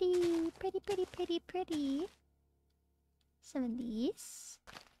 Pretty, pretty, pretty, pretty, pretty. Some of these.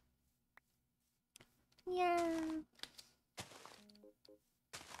 Yeah.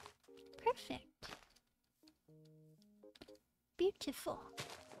 Perfect. Beautiful.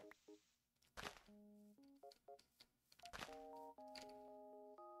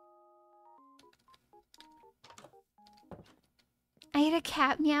 I heard a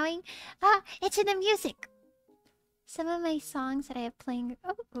cat meowing. Ah, it's in the music. Some of my songs that I have playing.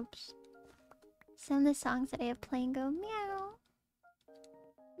 Oh, oops. Some of the songs that I have playing go meow.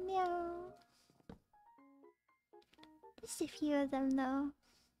 Meow. Just a few of them though.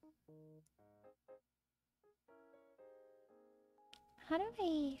 How do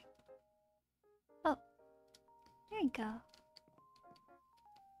I... Oh. There we go.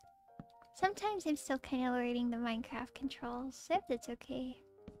 Sometimes I'm still kind of learning the Minecraft controls, so if that's okay.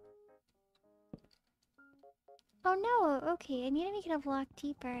 Oh no, okay, I need to make it a block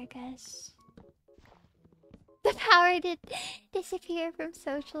deeper, I guess. The power did disappear from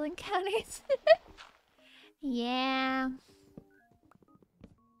social encounters. Yeah.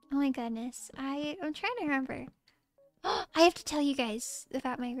 Oh my goodness, I'm trying to remember. I have to tell you guys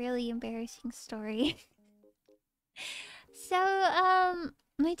about my really embarrassing story. So,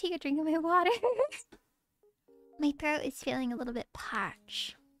 let me take a drink of my water. My throat is feeling a little bit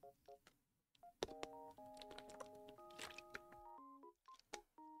parched.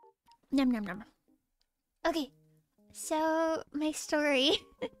 Nom nom nom. Okay, so my story.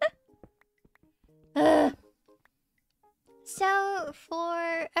 So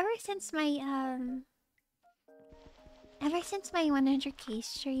ever since my 100K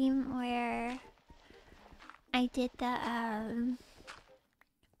stream where I did the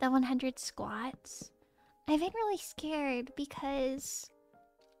 100 squats, I've been really scared because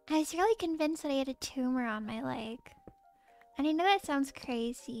I was really convinced that I had a tumor on my leg. And I know that sounds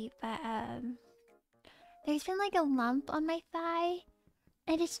crazy, but there's been like a lump on my thigh.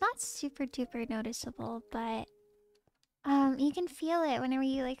 And it's not super duper noticeable, but you can feel it whenever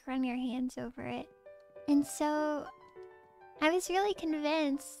you like run your hands over it. And so I was really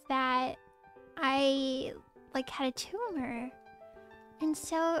convinced that I like had a tumor. And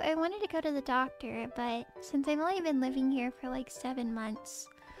so I wanted to go to the doctor, but since I've only been living here for like 7 months,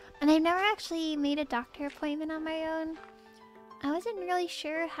 and I've never actually made a doctor appointment on my own, I wasn't really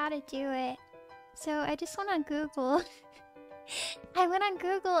sure how to do it. So I just went on Google. I went on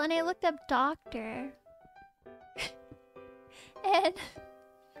Google and I looked up doctor. And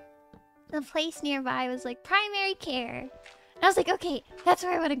the place nearby was like primary care. And I was like, okay, that's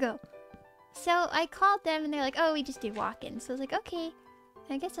where I want to go. So I called them and they're like, oh, we just do walk-ins. So I was like, okay,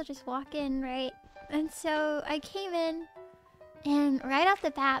 I guess I'll just walk in, right? And so I came in, and right off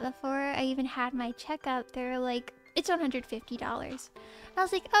the bat, before I even had my checkup, they were like, it's $150. I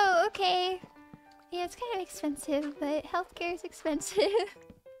was like, oh, okay. Yeah, it's kind of expensive, but healthcare is expensive.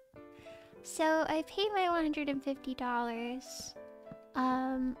 So I paid my $150.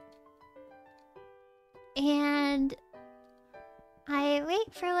 And I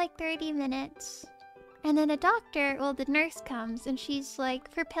wait for like 30 minutes. And then a doctor, well, the nurse comes and she's like,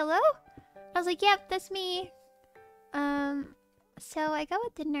 for Pillow? I was like, yep, that's me. So I go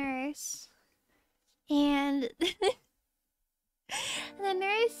with the nurse. And the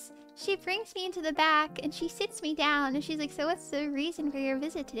nurse, she brings me into the back and she sits me down and she's like, so what's the reason for your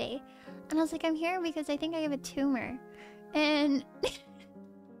visit today? And I was like, I'm here because I think I have a tumor. And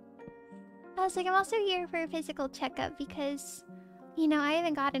I was like, I'm also here for a physical checkup because, you know, I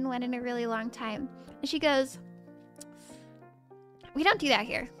haven't gotten one in a really long time. And she goes, we don't do that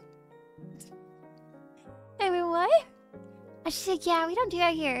here. I went, what? And she's like, yeah, we don't do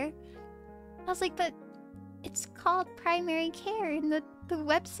that here. I was like, but it's called primary care and the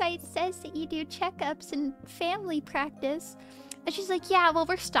website says that you do checkups and family practice. And she's like, yeah, well,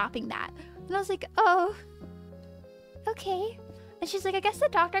 we're stopping that. And I was like, oh, okay. And she's like, I guess the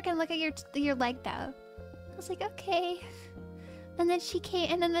doctor can look at your leg though. I was like, okay. And then she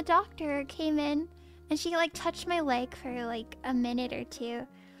came, and then the doctor came in and she like touched my leg for like a minute or two.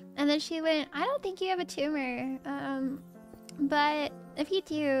 And then she went, I don't think you have a tumor. But if you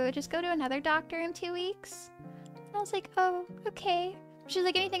do, just go to another doctor in 2 weeks. I was like, oh, okay. She was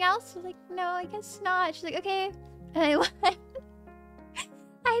like, anything else? I was like, no, I guess not. She's like, okay. And I went.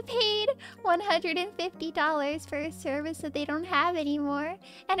 I paid $150 for a service that they don't have anymore.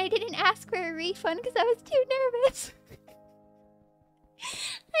 And I didn't ask for a refund because I was too nervous.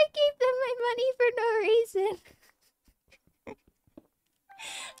 I gave them my money for no reason.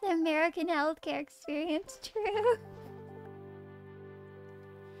 The American healthcare experience, true.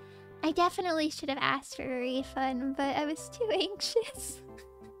 I definitely should have asked for a refund, but I was too anxious.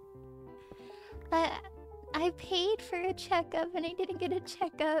 But I paid for a checkup and I didn't get a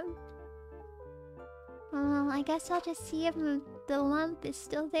checkup. Well, I guess I'll just see if the lump is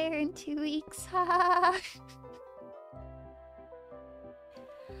still there in 2 weeks. Haha.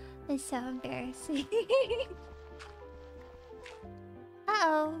 It's so embarrassing.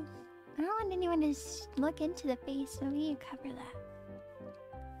 Uh-oh. I don't want anyone to look into the basement. We need to cover that.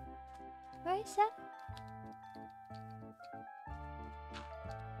 Where is that?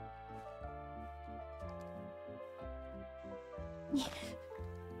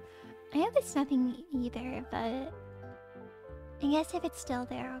 I hope it's nothing either, but I guess if it's still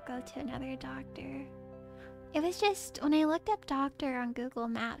there, I'll go to another doctor. It was just, when I looked up doctor on Google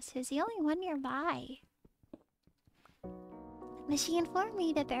Maps, it was the only one nearby. But she informed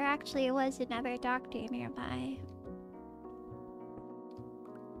me that there actually was another doctor nearby.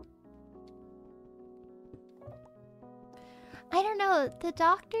 I don't know, the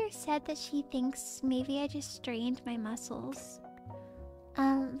doctor said that she thinks maybe I just strained my muscles.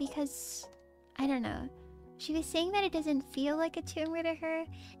 Because, I don't know. She was saying that it doesn't feel like a tumor to her,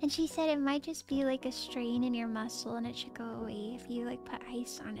 and she said it might just be like a strain in your muscle and it should go away if you like put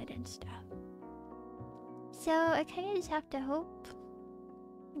ice on it and stuff. So I kind of just have to hope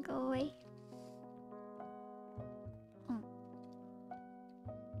and go away.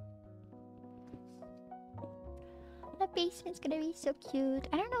 The basement's gonna be so cute.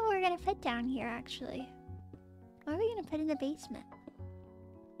 I don't know what we're gonna put down here actually. What are we gonna put in the basement?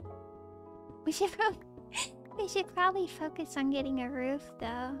 We should probably focus on getting a roof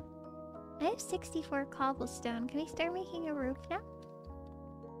though. I have 64 cobblestone. Can we start making a roof now?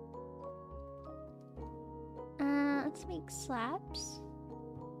 Let's make slabs.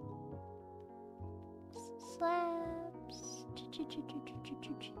 Slabs.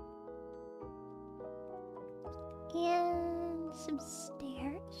 And some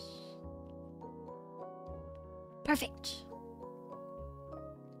stairs. Perfect.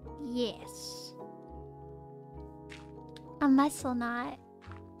 Yes. A muscle knot.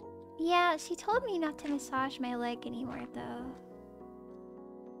 Yeah, she told me not to massage my leg anymore though.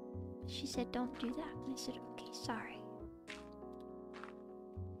 She said don't do that. And I said okay, sorry.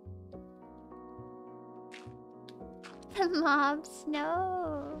 The mobs,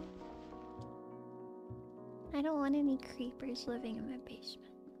 no. I don't want any creepers living in my basement.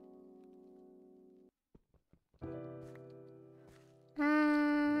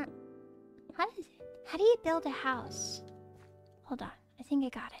 How do you build a house? Hold on, I think I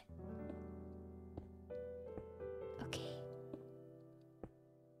got it. Okay.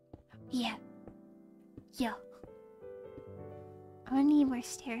 Yeah. Yo. I'm gonna need more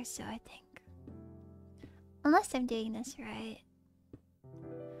stairs though, I think. Unless I'm doing this right.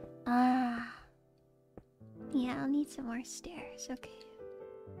 Yeah, I'll need some more stairs, okay.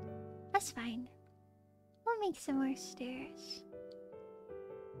 That's fine. We'll make some more stairs.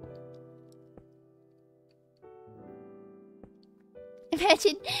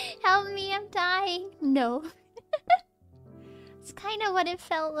 Imagine, help me, I'm dying. No. It's kind of what it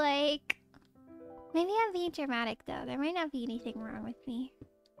felt like. Maybe I'm being dramatic though. There might not be anything wrong with me.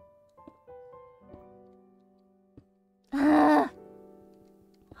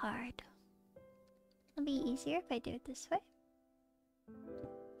 Hard. It'll be easier if I do it this way.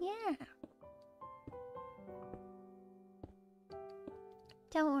 Yeah.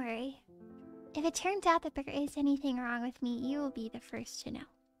 Don't worry. If it turns out that there is anything wrong with me, you will be the first to know.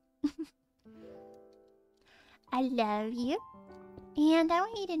 I love you. And I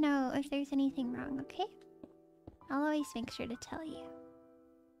want you to know if there's anything wrong, okay? I'll always make sure to tell you.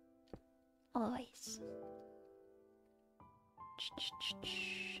 Always.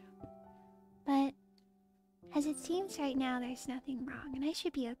 But as it seems right now, there's nothing wrong, and I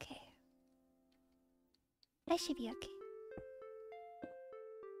should be okay. I should be okay.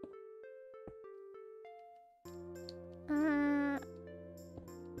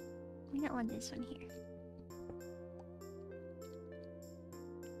 We don't want this one here.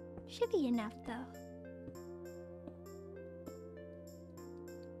 Should be enough though.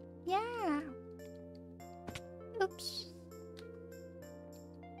 Yeah. Oops.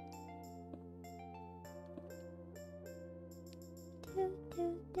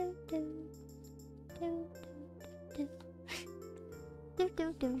 do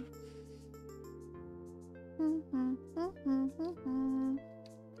do do.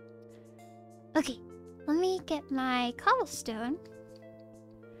 Okay, let me get my cobblestone.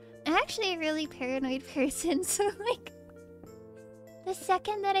 I'm actually a really paranoid person, so like the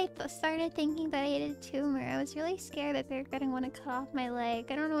second that I started thinking that I had a tumor, I was really scared that they're gonna want to cut off my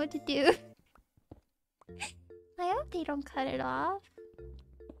leg. I don't know what to do. I hope they don't cut it off.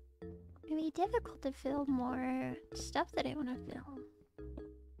 It'd be difficult to film more stuff that I want to film.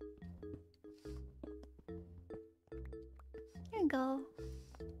 Here we go.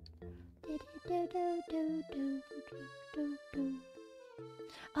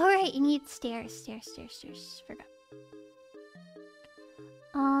 Alright, you need stairs. Forgot.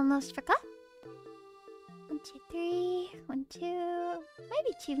 Almost forgot. 1, 2, 3. 1, 2. Might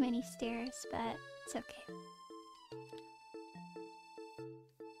be too many stairs, but it's okay.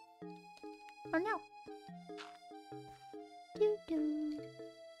 Oh no.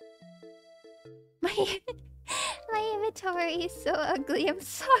 My inventory is so ugly, I'm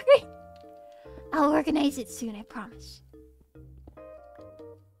sorry. I'll organize it soon, I promise.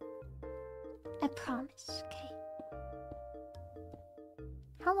 I promise, okay.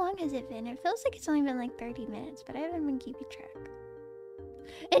 How long has it been? It feels like it's only been like 30 minutes, but I haven't been keeping track.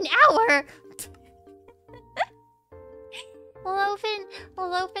 An hour!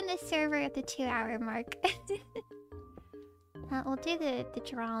 We'll open the server at the 2-hour mark. We'll do the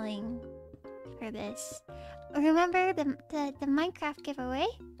drawing for this. Remember the Minecraft giveaway?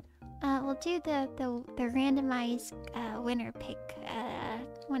 We'll do the randomized winner pick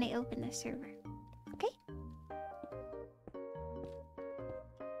when I open the server. Okay?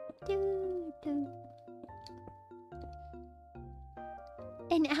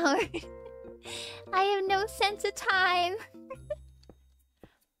 An hour. I have no sense of time.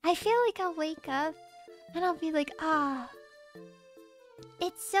 I feel like I'll wake up and I'll be like, ah,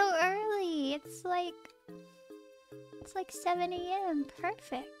 it's so early. It's like 7 AM.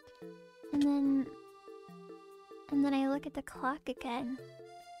 Perfect. And then I look at the clock again,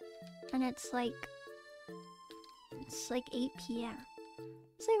 and it's like 8 PM.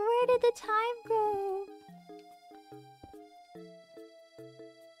 It's like, where did the time go?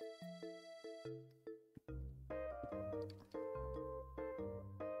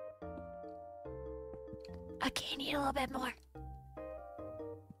 Okay, I need a little bit more.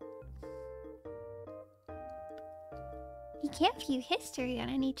 You can't view history on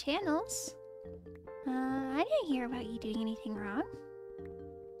any channels. I didn't hear about you doing anything wrong.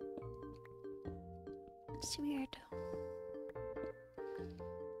 It's weird.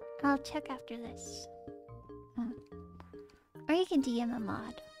 I'll check after this. Or you can DM a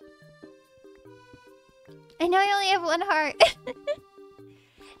mod. I know I only have 1 heart.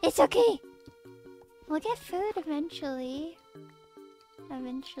 It's okay. We'll get food eventually.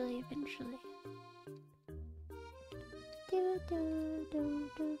 Eventually.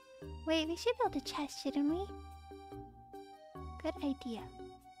 Wait, we should build a chest, shouldn't we? Good idea.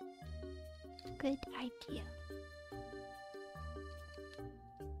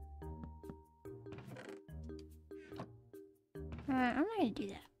 I'm not gonna do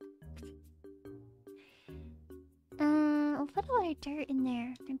that. We'll put all our dirt in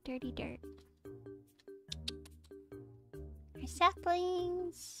there. Our dirty dirt. Our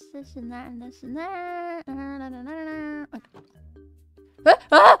saplings. This and that and this and that. Okay.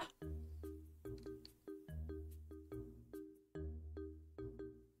 Ah!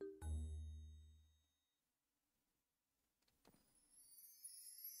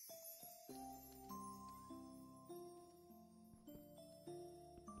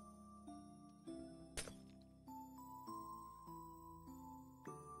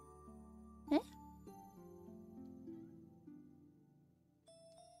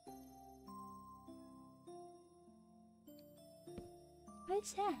 What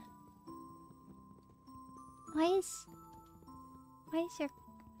is that? Why is there...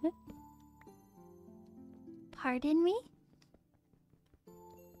 Huh? Pardon me?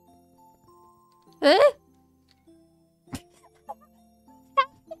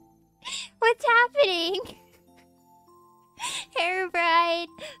 What's happening? Hairbride.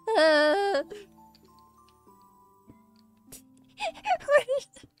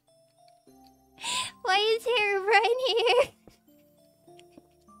 Why is Hairbride here?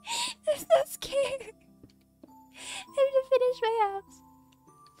 I'm so scared. I have to finish my house.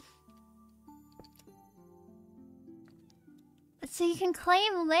 So you can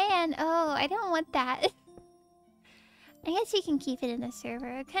claim land. Oh, I don't want that. I guess you can keep it in the server.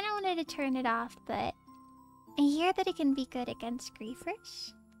 I kind of wanted to turn it off, but I hear that it can be good against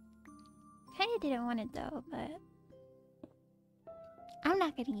griefers. Kind of didn't want it though, but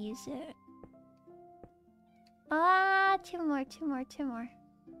not gonna use it. Ah, two more.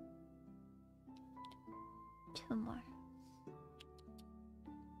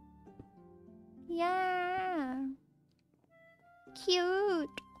 Yeah. Cute.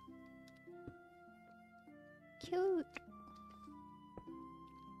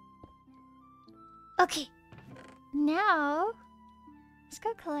 Okay. Now, let's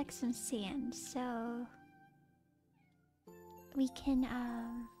go collect some sand so we can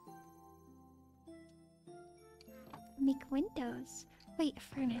make windows. Wait, a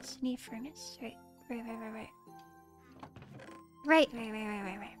furnace. Need a furnace. Right. Right.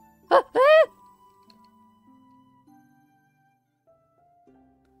 Ah, ah!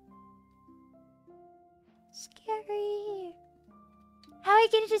 Scary. How are I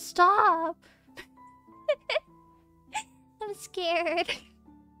gonna just stop? I'm scared.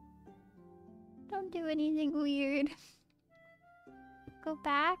 Don't do anything weird. Go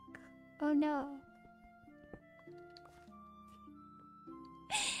back? Oh no.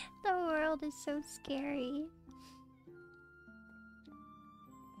 The world is so scary.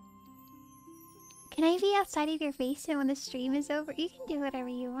 Can I be outside of your basement when the stream is over? You can do whatever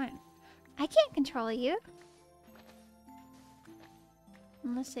you want. I can't control you.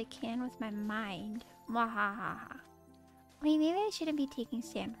 Unless I can with my mind. Mwahaha. Wait, maybe I shouldn't be taking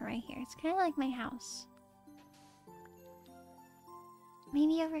sand from right here. It's kind of like my house.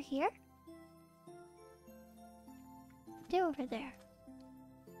 Maybe over here? Do over there.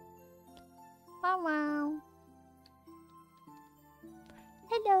 Wow wow.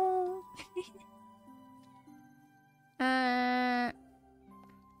 Hello.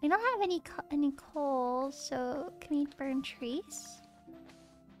 We don't have any coal, so can we burn trees?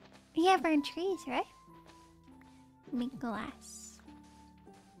 Yeah, burn trees, right? Make glass.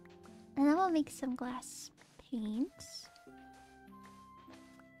 And then we'll make some glass paints.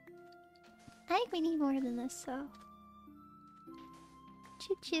 I think we need more than this, though.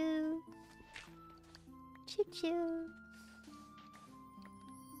 Choo choo. Choo choo.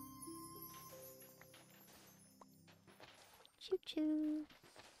 Choo choo.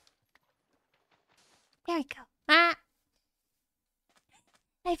 There we go. Ah!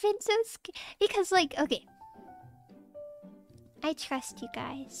 I've been so scared. Because, like, okay. I trust you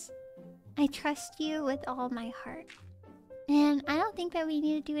guys. I trust you with all my heart. And I don't think that we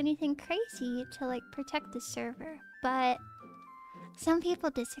need to do anything crazy to, like, protect the server. But some people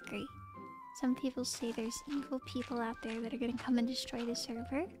disagree. Some people say there's evil people out there that are gonna come and destroy the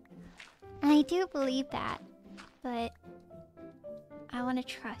server. And I do believe that. But I want to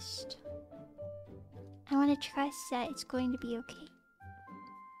trust. I want to trust that it's going to be okay.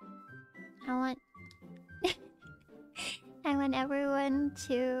 I want everyone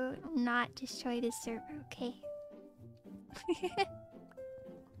to not destroy this server, okay?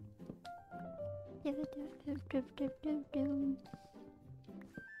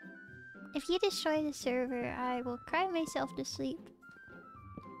 If you destroy the server, I will cry myself to sleep.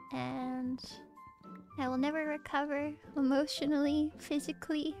 And I will never recover emotionally,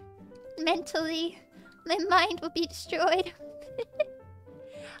 physically, mentally. My mind will be destroyed.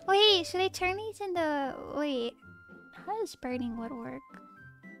 Wait, should I turn these into... Wait, how does burning wood work?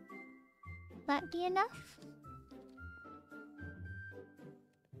 Will that be enough?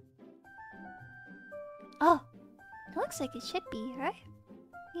 Oh, it looks like it should be, right?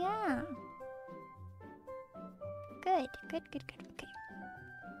 Yeah. Good. Okay.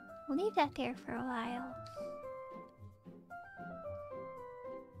 We'll leave that there for a while.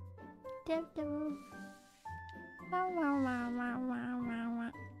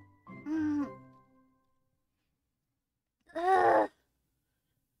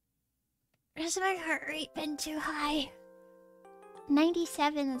 Has my heart rate been too high?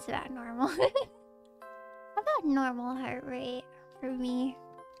 97 is about normal. About normal heart rate for me.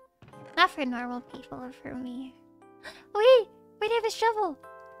 Not for normal people, or for me. Wait, I have a shovel.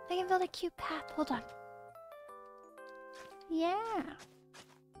 I can build a cute path. Hold on. Yeah.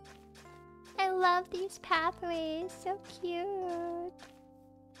 I love these pathways. So cute.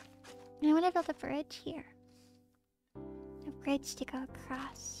 And I want to build a bridge here. A bridge to go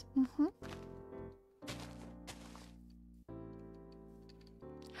across.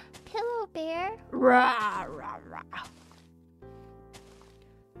 Pillow bear. Rah, rah, rah.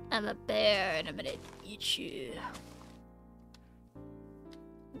 I'm a bear and I'm gonna eat you.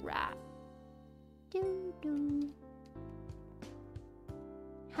 Rah. Doo doo.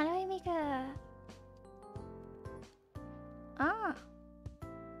 How do I make a... Ah.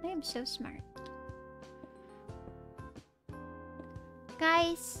 I am so smart.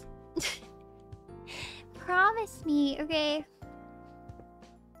 Guys. Promise me, okay?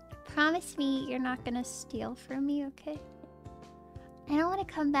 Promise me you're not gonna steal from me, okay? I don't want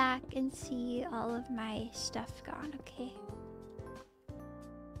to come back and see all of my stuff gone, okay?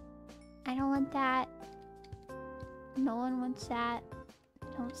 I don't want that. No one wants that.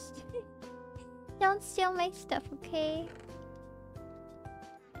 Don't steal my stuff, okay?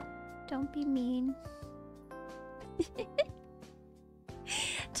 Don't be mean.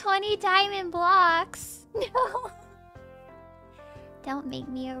 20 diamond blocks! No! Don't make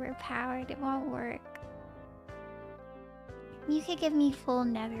me overpowered, it won't work. You could give me full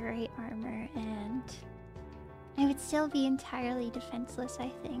netherite armor and I would still be entirely defenseless, I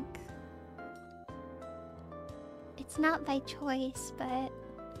think. It's not by choice, but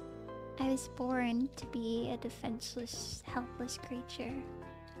I was born to be a defenseless, helpless creature.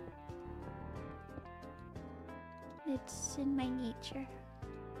 It's in my nature.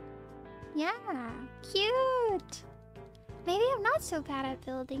 Yeah, cute! Maybe I'm not so bad at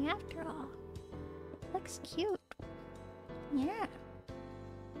building after all. Looks cute. Yeah.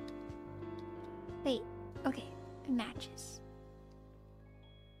 Wait, okay, it matches.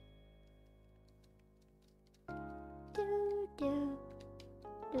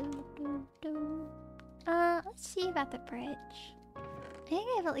 Let's see about the bridge. I think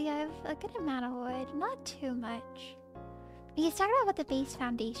I have a good amount of wood, not too much. We can start out with the base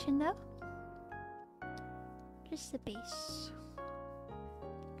foundation though. Just the base.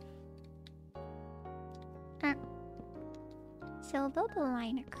 So I'll build a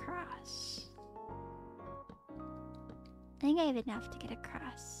line across. I think I have enough to get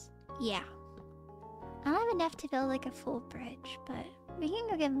across. Yeah. I don't have enough to build like a full bridge, but we can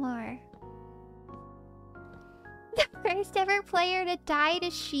go get more. The first ever player to die to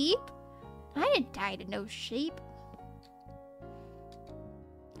sheep? I didn't die to no sheep.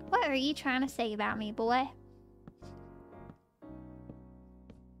 What are you trying to say about me, boy?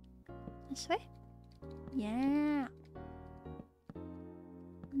 This way? Yeah.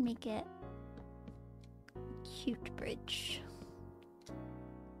 Make it a cute bridge.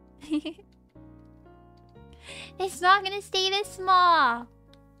 It's not gonna stay this small.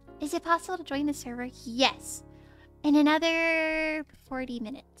 Is it possible to join the server? Yes. In another 40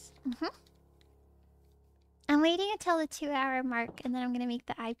 minutes. I'm waiting until the 2-hour mark and then I'm gonna make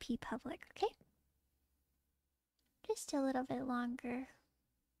the IP public, okay? Just a little bit longer.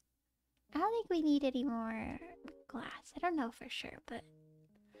 I don't think we need any more glass. I don't know for sure, but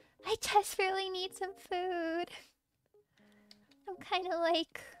I desperately need some food. I'm kind of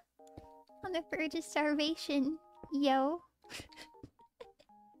like on the verge of starvation, yo.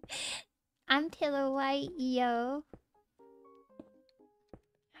 I'm Pillow White, yo.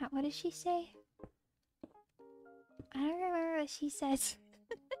 What does she say? I don't remember what she says.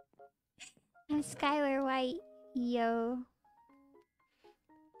 I'm Skylar White, yo.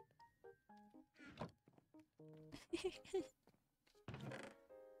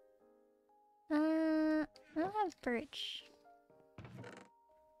 I don't have birch.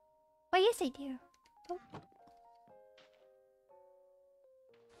 Oh, yes I do. Oh.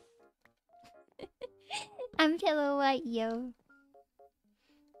 I'm Pillow White, yo.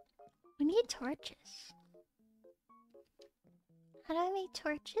 We need torches. How do I make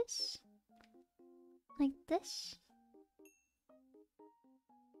torches? Like this?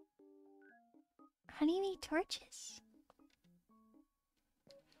 How do you make torches?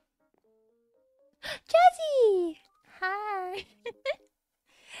 Jesse! Hi!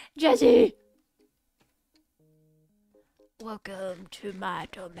 Jesse! Welcome to my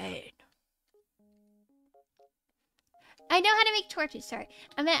domain. I know how to make torches, sorry.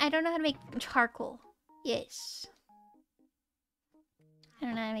 I don't know how to make charcoal. Yes. I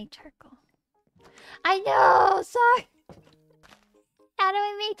don't know how to make charcoal. I know! Sorry! How do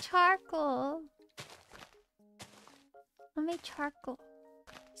I make charcoal? I'll make charcoal.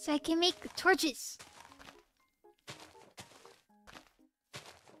 So I can make torches.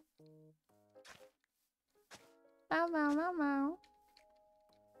 Wow, wow, wow, wow.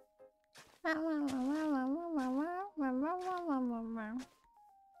 Wow, wow, wow, wow, wow, wow, wow, wow, wow, wow, wow.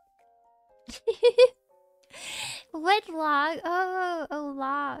 What log? Oh,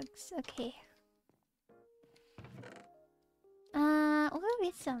 logs. Okay. We'll go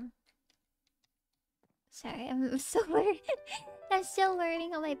get some. Sorry, I'm still learning. I'm still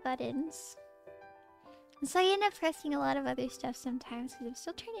learning all my buttons. So I end up pressing a lot of other stuff sometimes because I'm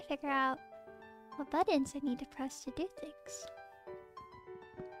still trying to figure out what buttons I need to press to do things.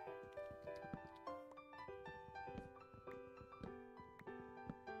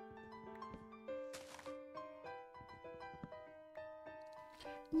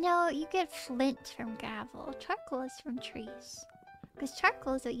 No, you get flint from gravel. Charcoal is from trees. because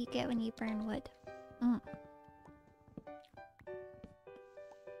charcoal is what you get when you burn wood. Mm.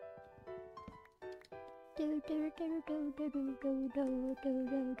 There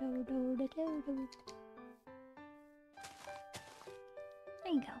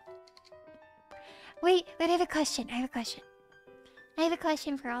you go. Wait, I have a question. I have a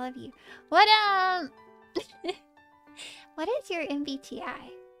question for all of you. What what is your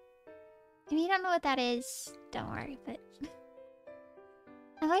MBTI? If you don't know what that is, don't worry, but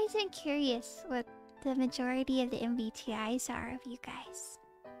I've always been curious what the majority of the MBTIs are of you guys.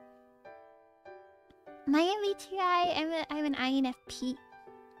 My MBTI, I'm an INFP.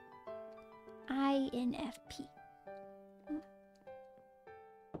 INFP.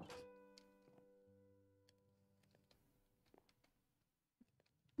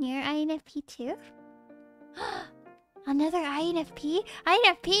 You're INFP too? Another INFP?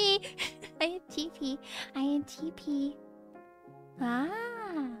 INFP! INTP. INTP.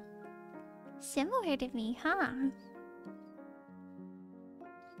 Ah. Similar to me, huh?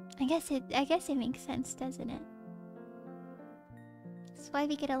 I guess it makes sense, doesn't it? That's why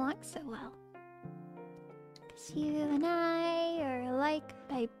we get along so well. 'Cause you and I are alike,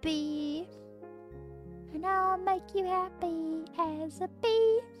 baby. And I'll make you happy as a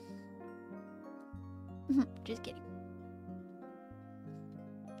bee. Just kidding.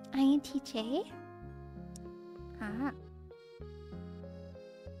 INTJ? Ah.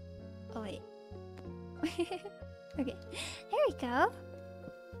 Oh, wait. Okay. There we go.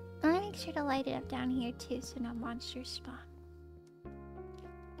 I'm gonna make sure to light it up down here too so no monsters spawn.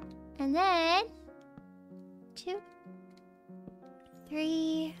 And then 2,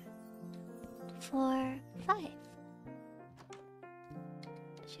 3, 4, 5.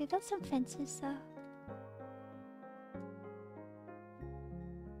 Should I build some fences though?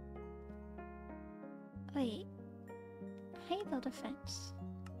 Wait. How do you build a fence?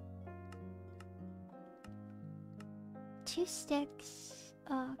 2 sticks.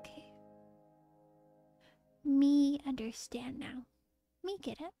 Oh, okay. Me understand now. Me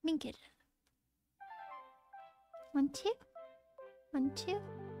get it. Me get it. 1, 2. 1, 2.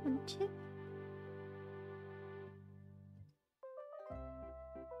 1, 2.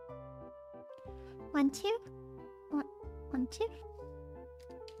 One, two. One, two.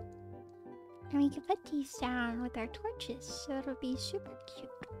 And we can put these down with our torches, so it'll be super cute.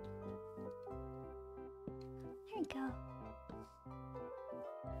 There we go.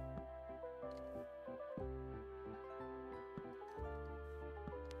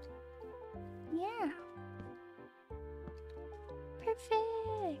 Yeah.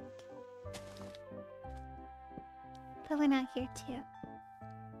 Perfect. But we're not here too.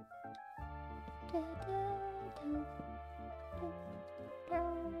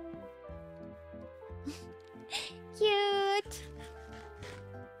 Cute.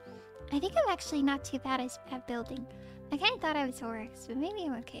 I think I'm actually not too bad at building. I kind of thought I was worse, but maybe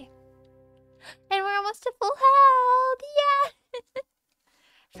I'm okay. And we're almost to full health. Yeah.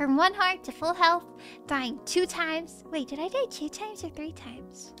 From 1 heart to full health, dying 2 times. Wait, did I die 2 times or 3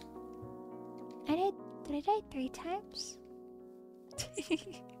 times? Did I die 3 times?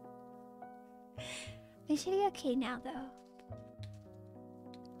 We should be okay now, though.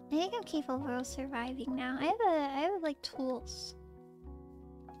 I think I'm capable of surviving now. I have like tools,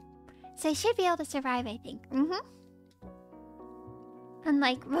 so I should be able to survive. I think.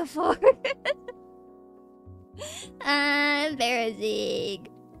 Unlike before. Embarrassing.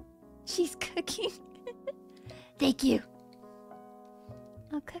 She's cooking. Thank you.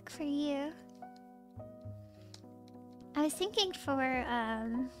 I'll cook for you. I was thinking for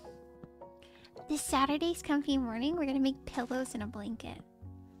this Saturday's comfy morning, we're gonna make pillows and a blanket.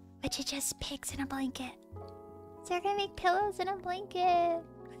 Which are just pigs in a blanket. So we're gonna make pillows in a blanket.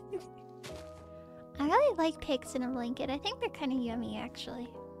 I really like pigs in a blanket. I think they're kind of yummy, actually.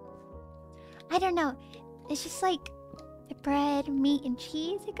 I don't know. It's just like the bread, meat, and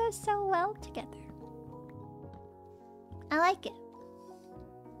cheese. It goes so well together. I like it.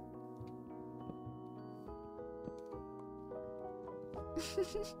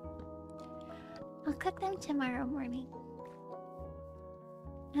 I'll cook them tomorrow morning.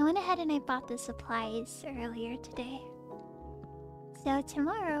 I went ahead and I bought the supplies earlier today. So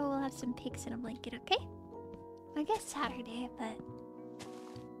tomorrow we'll have some pigs in a blanket, okay? I guess Saturday, but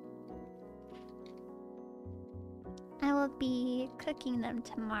I will be cooking them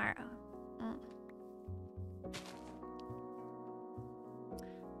tomorrow.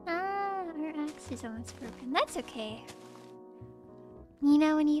 Ah, our axe is almost broken. That's okay. You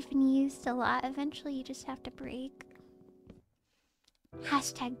know, when you've been used a lot, eventually you just have to break.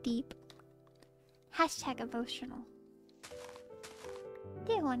 Hashtag deep. Hashtag emotional.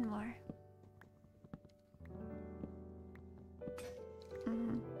 do one more.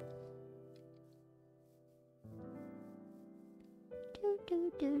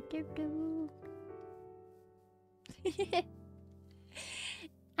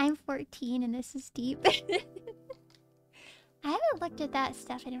 I'm 14 and this is deep. I haven't looked at that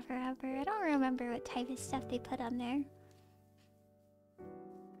stuff in forever. I don't remember what type of stuff they put on there.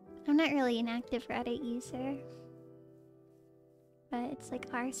 I'm not really an active Reddit user. But it's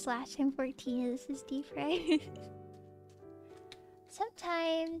like r/I'm14. This is deep, right?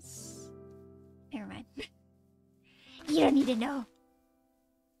 Sometimes... Never mind. You don't need to know.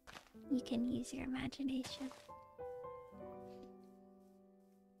 You can use your imagination.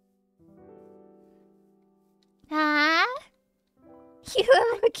 Ah? You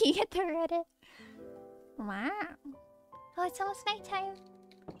are looking at the Reddit. Wow. Oh, it's almost nighttime.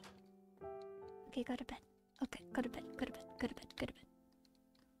 Okay, go to bed. Okay, go to bed, go to bed, go to bed, go to bed.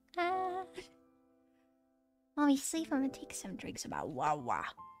 Ah. While we sleep, I'm gonna take some drinks about Wawa.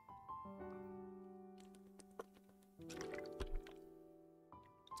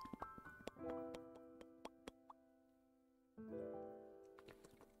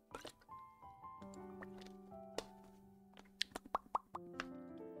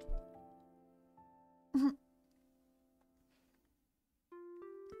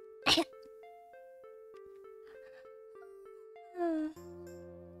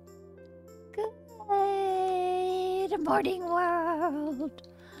 Good morning, world.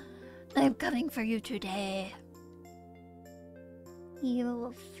 I'm coming for you today. You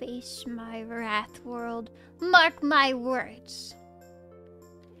will face my wrath, world. Mark my words.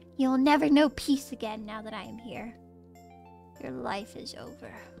 You'll never know peace again now that I am here. Your life is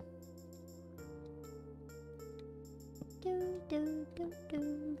over. Do, do, do,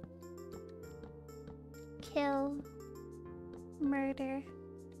 do. Kill. Murder.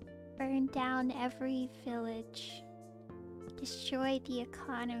 Burn down every village. Destroy the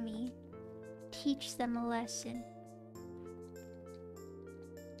economy. Teach them a lesson.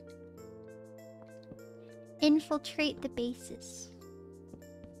 Infiltrate the bases.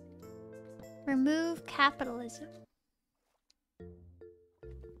 Remove capitalism.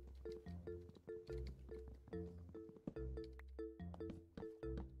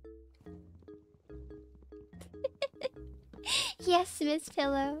 Yes, Miss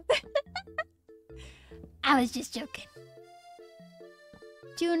Pillow. I was just joking.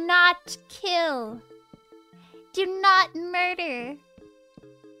 Do not kill. Do not murder.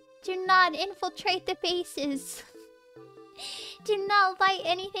 Do not infiltrate the bases. Do not light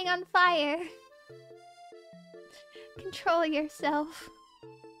anything on fire. Control yourself.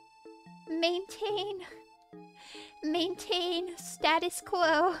 Maintain status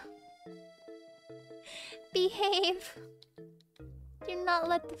quo. Behave. Do not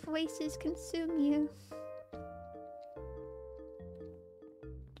let the voices consume you.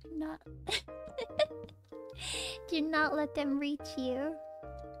 Do not... Do not let them reach you.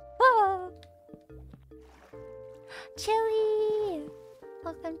 Oh! Chili!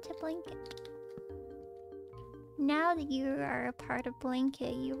 Welcome to Blanket. Now that you are a part of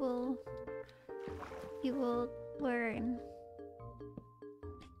Blanket, you will learn.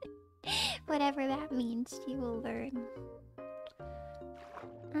 Whatever that means, you will learn.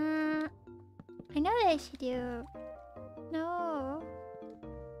 I know what I should do. No.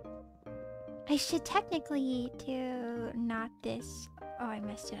 I should technically do not this. Oh, I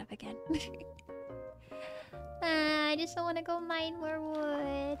messed it up again. I just don't want to go mine more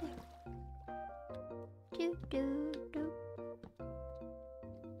wood. Do.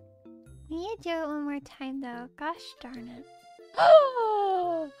 We need to do it one more time though. Gosh darn it.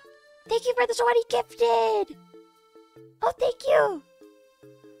 Oh! Thank you for the sweaty gifted! Oh, thank you!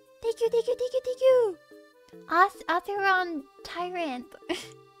 Thank you! Author on Tyrant.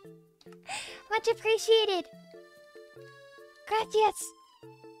 Much appreciated! Gracias!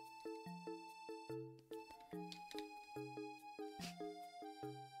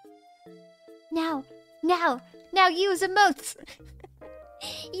 Now use emotes!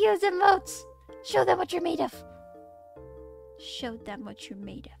 Use emotes! Show them what you're made of! Show them what you're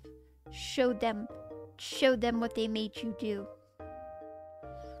made of. Show them what they made you do.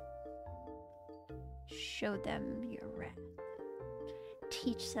 Show them your wrath.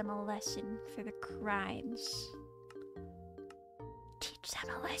 Teach them a lesson for the crimes. Teach them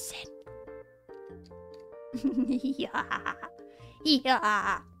a lesson. Yeah. You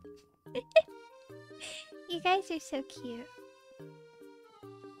guys are so cute.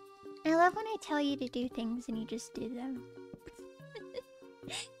 I love when I tell you to do things and you just do them.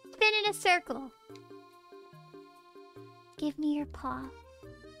 Spin in a circle. Give me your paw.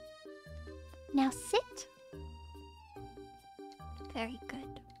 Now sit. Very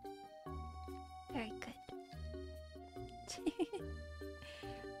good. Very good.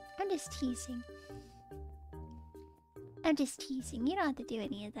 I'm just teasing. I'm just teasing. You don't have to do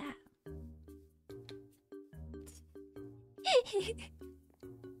any of that.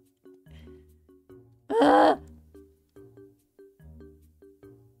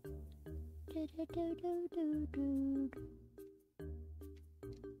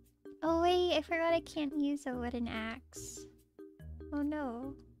 Oh wait, I forgot I can't use a wooden axe. Oh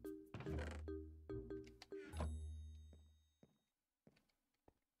no.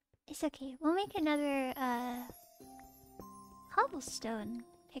 It's okay. We'll make another cobblestone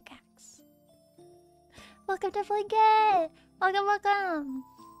pickaxe. Welcome to Blanket! Welcome, welcome!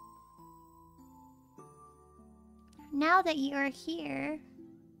 Now that you are here,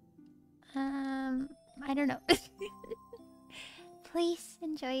 I don't know. Please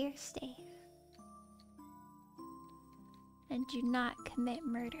enjoy your stay. And do not commit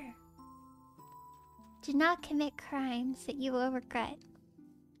murder. Do not commit crimes that you will regret.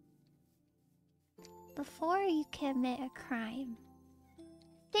 Before you commit a crime,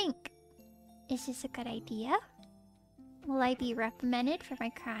 think, is this a good idea? Will I be reprimanded for my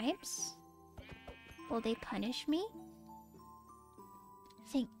crimes? Will they punish me?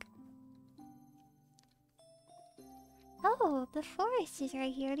 Think. Oh, the forest is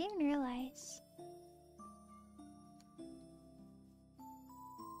right here. I didn't even realize.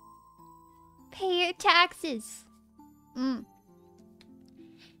 Pay your taxes. If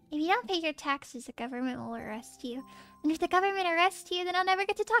you don't pay your taxes, the government will arrest you. And if the government arrests you, then I'll never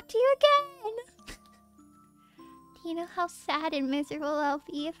get to talk to you again. Do you know how sad and miserable I'll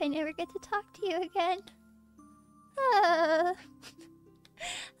be if I never get to talk to you again?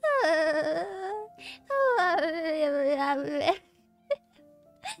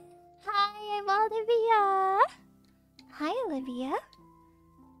 Hi, I'm Olivia. Hi, Olivia.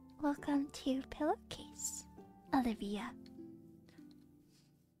 Welcome to Pillowcase, Olivia.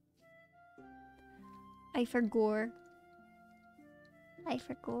 I forgot.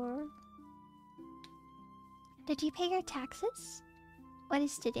 Did you pay your taxes? What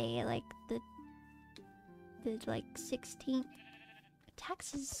is today? Like the 16th?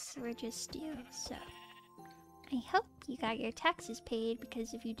 Taxes were just due, so I hope you got your taxes paid,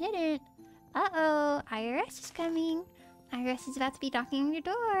 because if you didn't, uh-oh, IRS is coming. IRS is about to be knocking on your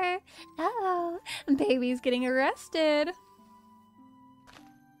door. Uh-oh, baby's getting arrested.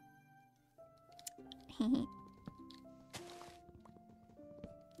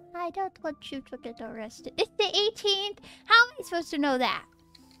 I don't want you to get arrested. It's the 18th! How am I supposed to know that?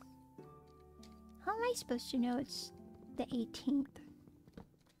 How am I supposed to know it's the 18th?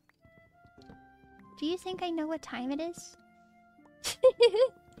 Do you think I know what time it is?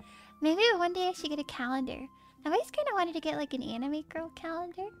 Maybe one day I should get a calendar. I've always kind of wanted to get like an anime girl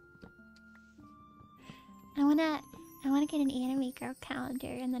calendar. I wanna get an anime girl calendar,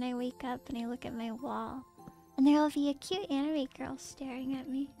 and then I wake up and I look at my wall, and there'll be a cute anime girl staring at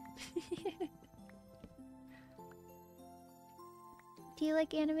me. Do you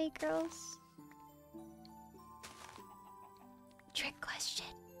like anime girls? Trick question.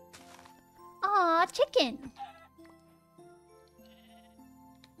 Aw, chicken!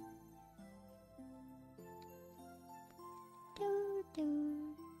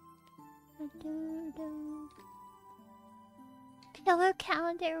 Pillow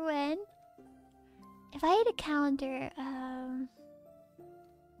calendar when? If I had a calendar,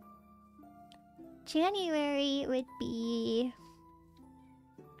 January would be...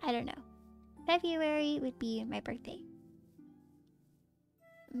 I don't know. February would be my birthday.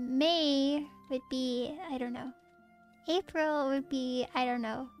 May would be, I don't know. April would be, I don't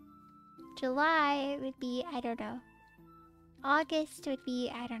know. July would be, I don't know. August would be,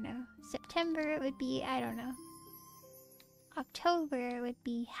 I don't know. September would be, I don't know. October would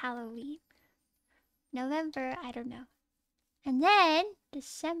be Halloween. November, I don't know. And then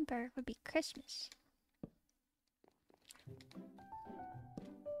December would be Christmas.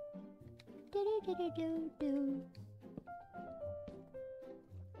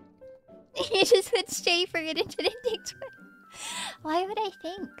 You just went straight for it and didn't think twice. Why would I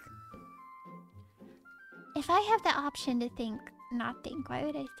think? If I have the option to think, not think, why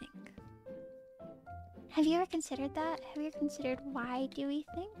would I think? Have you ever considered that? Have you ever considered why do we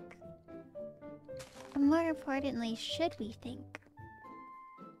think? And more importantly, should we think?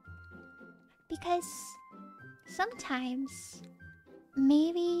 Because sometimes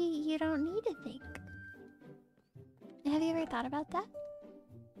maybe you don't need to think. Have you ever thought about that?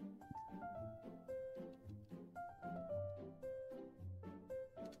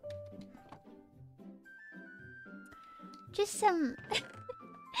 Just some...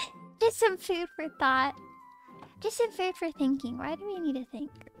 just some food for thought. Just some food for thinking. Why do we need to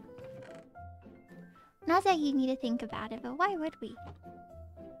think? Not that you need to think about it, but why would we?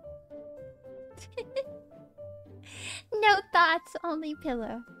 No thoughts, only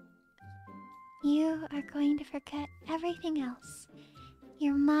pillow. You are going to forget everything else.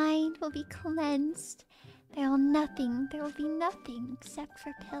 Your mind will be cleansed. There will be nothing except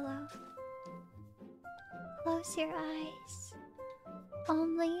for pillow. Close your eyes.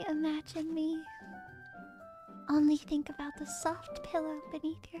 Only imagine me. Only think about the soft pillow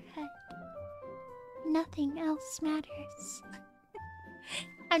beneath your head. Nothing else matters.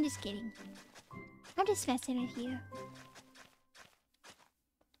 I'm just kidding. I'm just messing with you.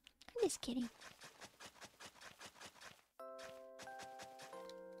 I'm just kidding.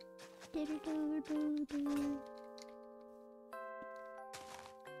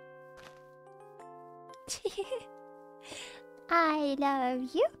 I love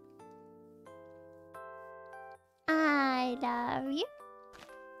you. I love you.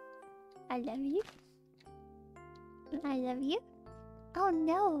 I love you. I love you. Oh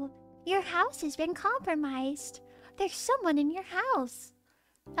no, your house has been compromised. There's someone in your house.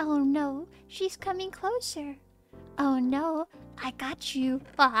 Oh no, she's coming closer. Oh no, I got you.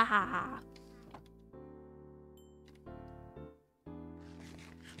 Ah.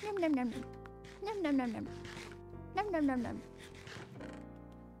 Num num num num. Num num num num. Num num num num.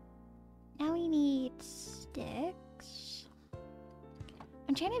 Now we need sticks.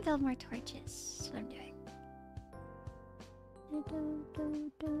 I'm trying to build more torches. That's what I'm doing.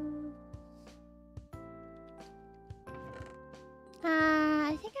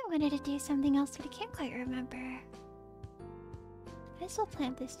 I think I wanted to do something else, but I can't quite remember. I guess I'll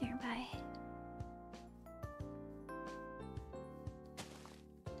plant this nearby.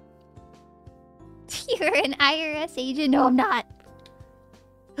 You're an IRS agent? No, I'm not.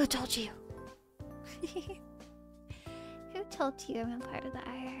 Who told you? Who told you I'm a part of the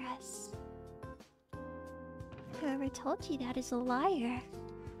IRS? Whoever told you that is a liar.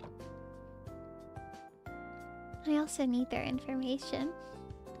 I also need their information.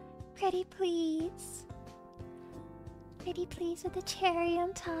 Pretty please. Pretty please with a cherry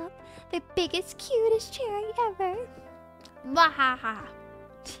on top. The biggest, cutest cherry ever. Wahaha.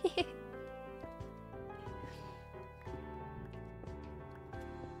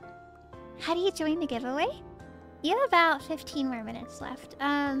 How do you join the giveaway? You have about 15 more minutes left.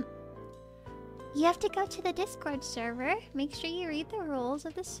 You have to go to the Discord server. Make sure you read the rules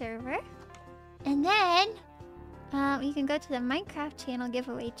of the server. And then, you can go to the Minecraft channel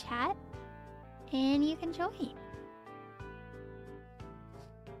giveaway chat. And you can join.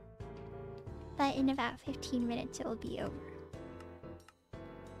 But in about 15 minutes it will be over.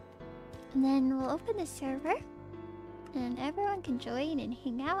 And then we'll open the server. And everyone can join and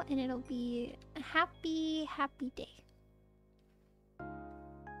hang out. And it'll be a happy, happy day.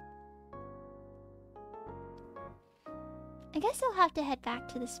 I guess I'll have to head back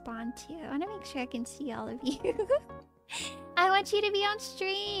to the spawn too. I want to make sure I can see all of you. I want you to be on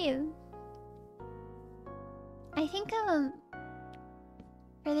stream. I think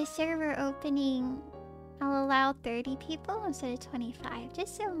for the server opening, I'll allow 30 people instead of 25,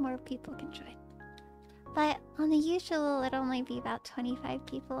 just so more people can join. But on the usual, it'll only be about 25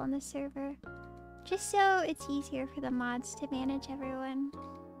 people on the server, just so it's easier for the mods to manage everyone.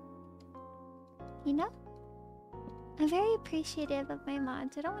 You know? I'm very appreciative of my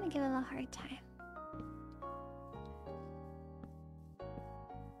mods. I don't want to give them a hard time.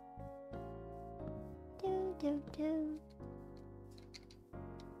 Do.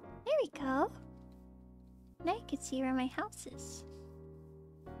 There we go. Now you can see where my house is.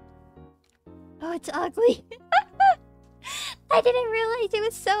 Oh, it's ugly. I didn't realize it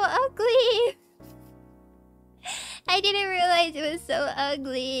was so ugly. I didn't realize it was so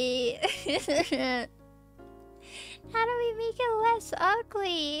ugly. How do we make it less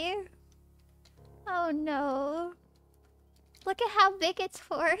ugly? Oh no. Look at how big its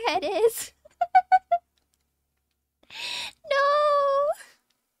forehead is. No!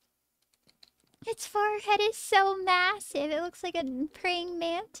 Its forehead is so massive. It looks like a praying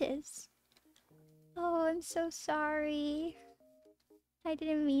mantis. Oh, I'm so sorry. I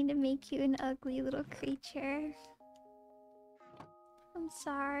didn't mean to make you an ugly little creature. I'm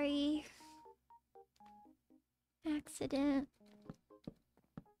sorry. Accident.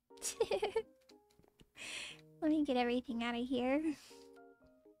 Let me get everything out of here.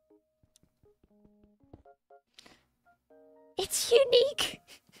 It's unique!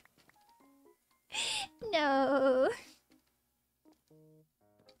 No.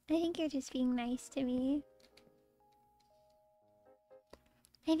 I think you're just being nice to me.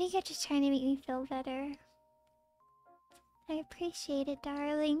 I think you're just trying to make me feel better. I appreciate it,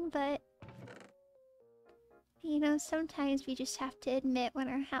 darling, but... You know, sometimes we just have to admit when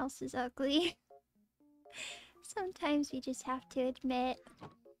our house is ugly. Sometimes we just have to admit.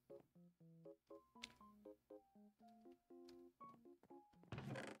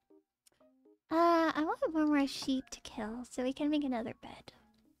 I want one more sheep to kill so we can make another bed.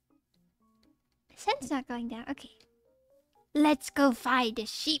 The sun's not going down. Okay. Let's go find a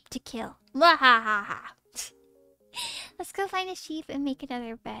sheep to kill. Wahahaha. Let's go find a sheep and make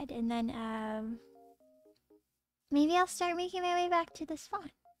another bed. And then, maybe I'll start making my way back to the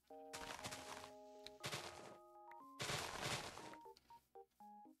spawn.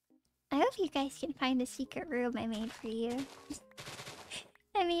 I hope you guys can find the secret room I made for you.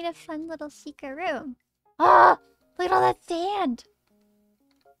 I made a fun little secret room. Oh! Look at all that sand!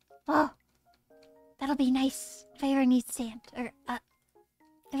 Oh! That'll be nice if I ever need sand. Or, if I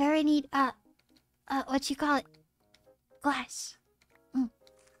ever need, what you call it? Glass.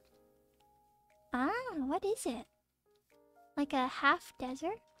 Ah, what is it? Like a half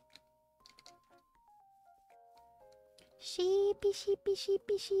desert? Sheepy, sheepy,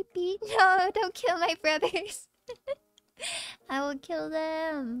 sheepy, sheepy. No, don't kill my brothers. I will kill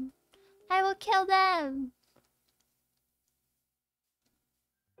them. I will kill them.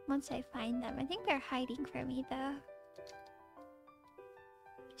 Once I find them. I think they're hiding from me though.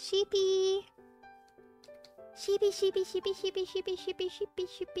 Sheepy. Sheepy, sheepy, sheepy, sheepy, sheepy, sheepy, sheepy,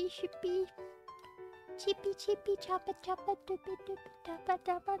 sheepy, sheepy. Chippy, chippy, choppa, choppa, doopy, doopy, choppa,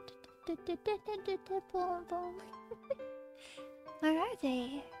 choppa, boom, boom. Where are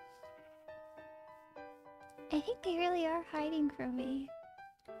they? I think they really are hiding from me.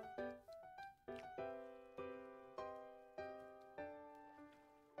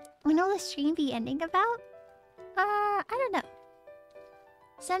 When will the stream be ending about? I don't know.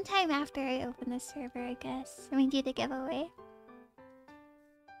 Sometime after I open the server, I guess. I mean, do the giveaway.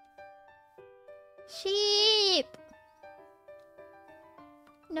 Sheep!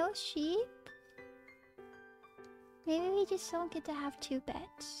 No sheep? Maybe we just don't get to have 2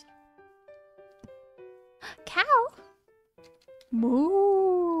 beds. Cow?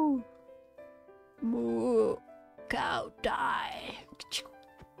 Moo! Moo! Cow die!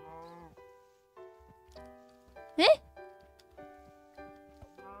 Eh?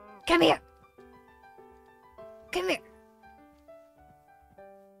 Come here! Come here!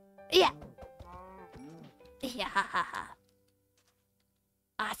 Yeah! Yeah!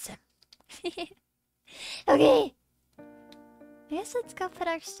 Awesome! Okay! I guess let's go put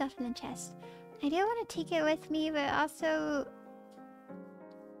our stuff in the chest. I do want to take it with me, but also...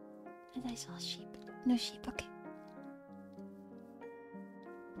 And I saw sheep. No sheep, okay.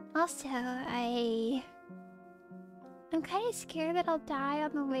 Also, I'm kind of scared that I'll die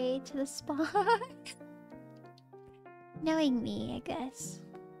on the way to the spawn. Knowing me, I guess.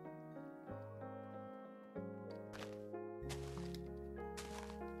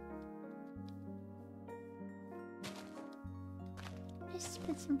 Just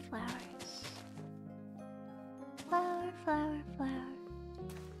put some flowers. Flower, flower, flower.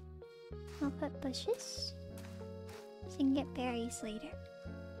 I'll put bushes so you can get berries later.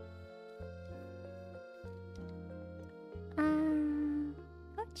 Oh,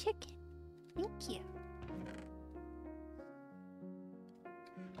 chicken. Thank you.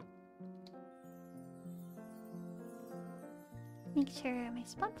 Make sure my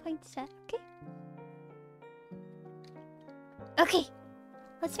spawn point's set. Okay. Okay.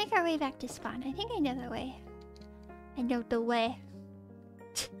 Let's make our way back to spawn. I think I know the way. I know the way.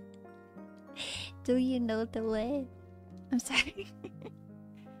 Do you know the way? I'm sorry.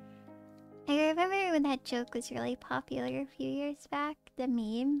 I remember when that joke was really popular a few years back, the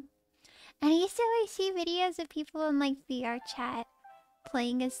meme. And I used to always see videos of people in like VR chat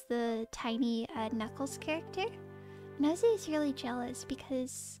playing as the tiny Knuckles character. And I was always really jealous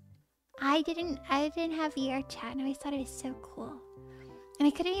because I didn't have VR chat and I always thought it was so cool. And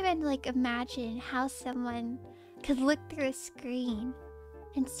I couldn't even like imagine how someone could look through a screen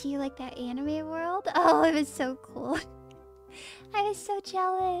and see like that anime world. Oh, it was so cool. I was so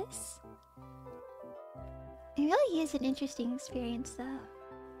jealous. It really is an interesting experience though.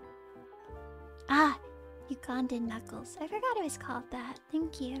 Ah, Ugandan Knuckles. I forgot it was called that.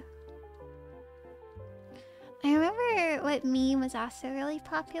 Thank you. I remember what meme was also really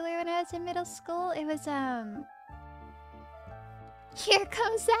popular when I was in middle school. It was here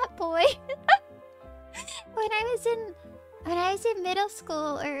comes that boy. When I was in middle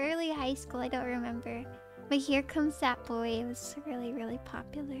school or early high school, I don't remember. But here comes that boy. It was really, really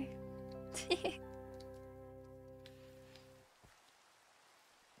popular.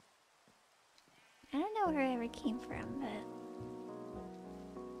 I don't know where it came from, but...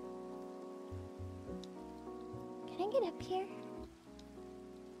 Can I get up here?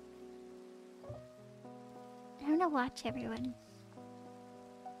 I'm gonna watch everyone.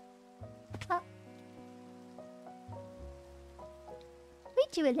 Oh. We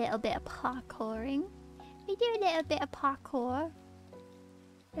do a little bit of parkouring. We do a little bit of parkour.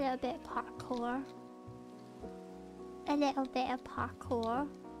 A little bit of parkour. A little bit of parkour.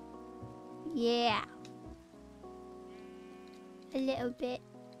 Yeah. A little bit.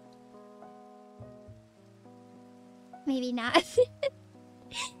 Maybe not.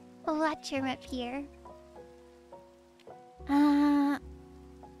 We'll watch him up here.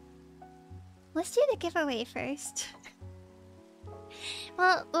 Let's do the giveaway first.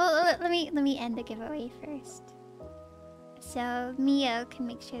 well, let me end the giveaway first. So Mio can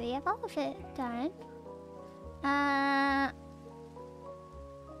make sure they have all of it done.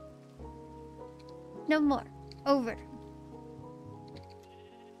 No more. Over.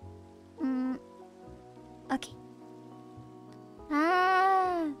 Okay.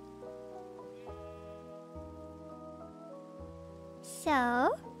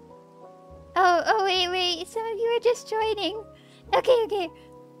 So... Oh, wait. Some of you are just joining. Okay.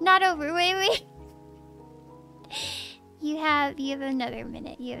 Not over. Wait. You have another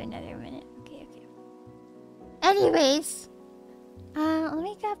minute. Okay. Anyways. Let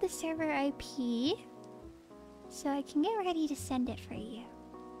me grab the server IP. So I can get ready to send it for you.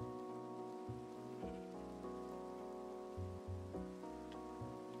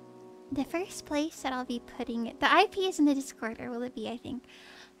 The first place that I'll be putting it... The IP is in the Discord, or will it be, I think.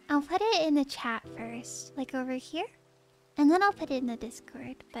 I'll put it in the chat first, like over here. And then I'll put it in the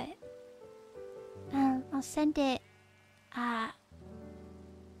Discord, but... I'll send it...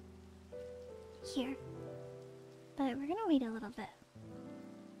 here. But we're gonna wait a little bit.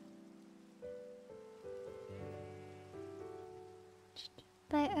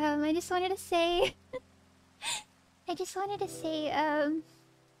 But, I just wanted to say...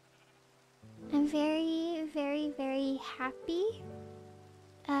 I'm very, very, very happy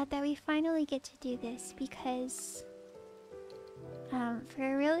that we finally get to do this because for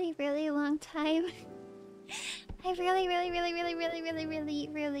a really, really long time I really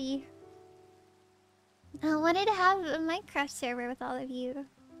wanted to have a Minecraft server with all of you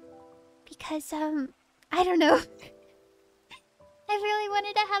because I don't know. I really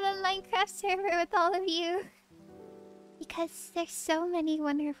wanted to have a Minecraft server with all of you because there's so many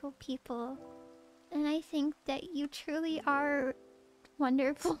wonderful people. And I think that you truly are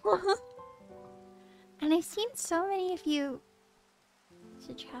wonderful. And I've seen so many of you... It's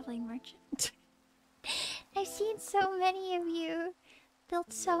a traveling merchant. I've seen so many of you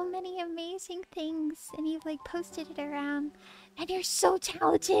build so many amazing things. And you've like posted it around. And you're so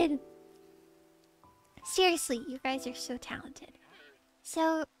talented. Seriously, you guys are so talented.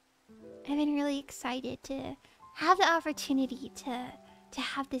 So, I've been really excited to have the opportunity to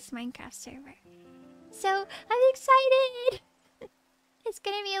have this Minecraft server. So, I'm excited! It's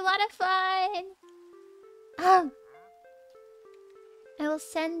gonna be a lot of fun! I will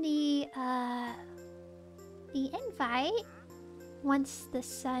send the invite once the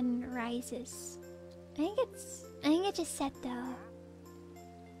sun rises. I think it's just set though.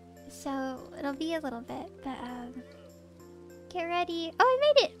 So, it'll be a little bit, but get ready. Oh, I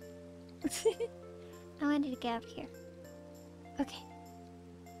made it! I wanted to get up here. Okay.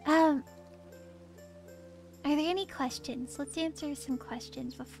 Are there any questions? Let's answer some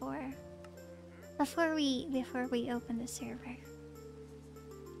questions before we open the server.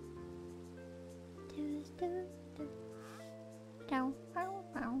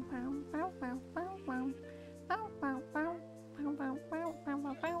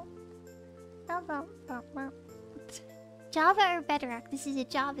 Java or Bedrock? This is a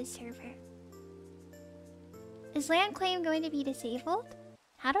Java server. Is land claim going to be disabled?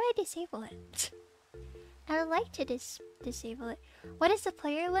 How do I disable it? I would like to disable it. What is the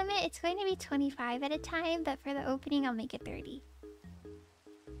player limit? It's going to be 25 at a time, but for the opening, I'll make it 30.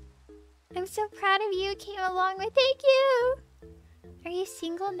 I'm so proud of you. Came a long way. Thank you! Are you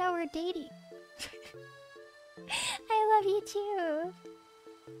single? No, we're dating. I love you too.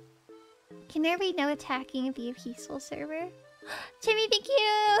 Can there be no attacking and be a peaceful server? Timmy, thank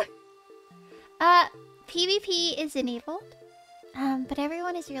you! PvP is enabled. But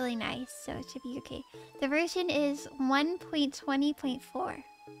everyone is really nice, so it should be okay. The version is 1.20.4.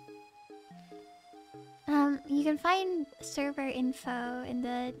 You can find server info in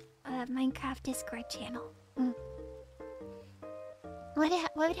the Minecraft Discord channel. What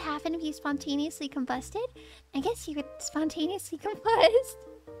would happen if you spontaneously combusted? I guess you could spontaneously combust.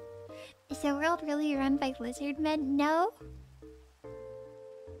 Is the world really run by lizard men? No.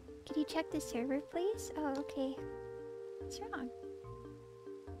 Can you check the server, please? Oh, okay. What's wrong?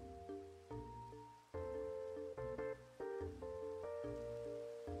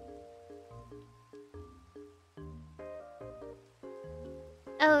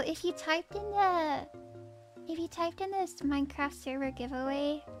 Oh, if you typed in this Minecraft server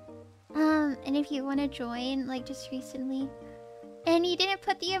giveaway, and if you want to join, like just recently, and you didn't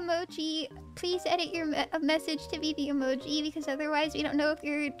put the emoji, please edit your message to be the emoji, because otherwise we don't know if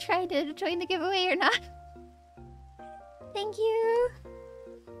you're trying to join the giveaway or not. Thank you.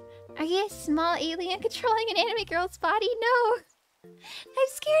 Are you a small alien controlling an anime girl's body? No. I'm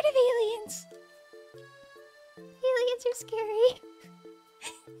scared of aliens. Aliens are scary.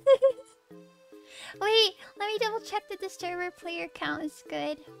 Wait, let me double check that the server player count is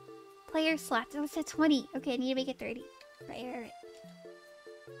good. Player slots. Oh, it's at 20. Okay, I need to make it 30. Right.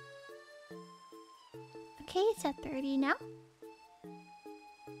 Okay, it's at 30 now.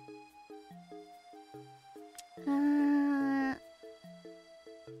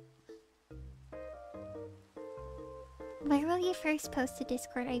 Where will you first post the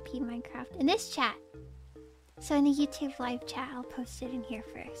Discord IP Minecraft? In this chat. So in the YouTube live chat, I'll post it in here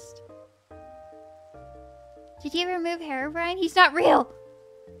first. Did you remove Herobrine? He's not real!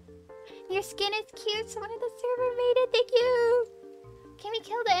 Your skin is cute. Someone in the server made it. Thank you! Can we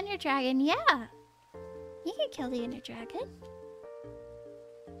kill the Ender Dragon? Yeah! You can kill the Ender Dragon.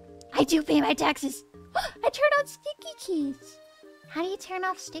 I do pay my taxes! I turned on sticky keys! How do you turn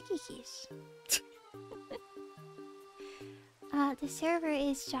off sticky keys? The server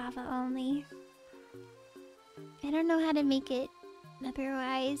is Java only. I don't know how to make it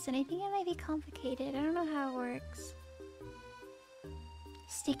otherwise, and I think it might be complicated. I don't know how it works.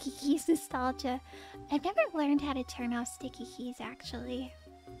 Sticky keys nostalgia. I've never learned how to turn off sticky keys, actually.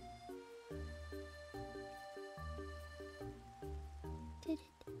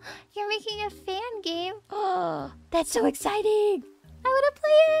 You're making a fan game? Oh, that's so exciting! I want to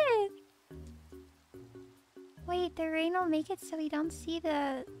play it! Wait, the rain will make it so we don't see the...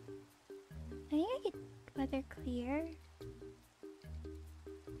 I think I could weather clear.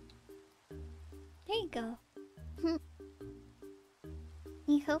 There you go.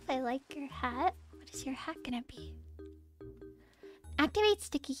 You hope I like your hat? What is your hat gonna be? Activate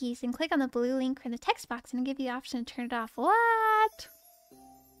sticky keys and click on the blue link from the text box and it'll give you the option to turn it off. What?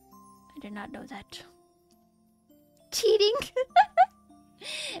 I did not know that. Cheating?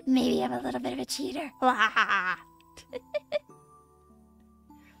 Maybe I'm a little bit of a cheater. I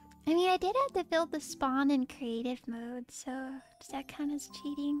mean, I did have to build the spawn in creative mode, so does that count as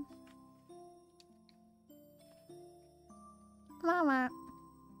cheating? Mama.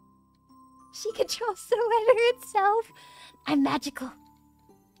 She controls the weather itself. I'm magical.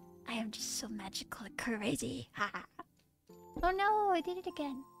 I am just so magical and crazy. Oh no, I did it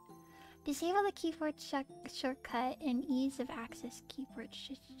again. Disable the keyboard shortcut and ease of access keyboard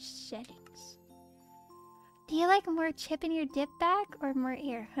settings. Do you like more chip in your dip bag or more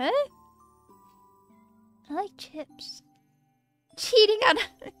air? Huh? I like chips. Cheating on us?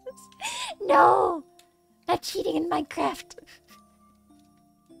 No! Not cheating in Minecraft.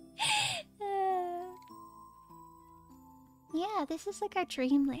 Yeah, this is like our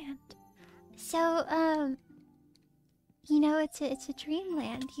dreamland. So, you know, it's a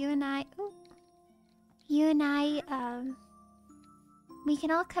dreamland. You and I, we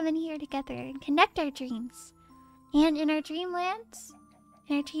can all come in here together and connect our dreams. And in our dreamlands,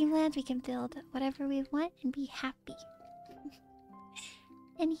 we can build whatever we want and be happy.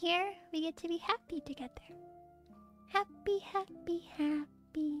 And here, we get to be happy together. Happy, happy,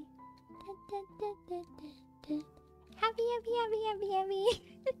 happy. Dun, dun, dun, dun, dun, dun. Happy, happy, happy, happy, happy.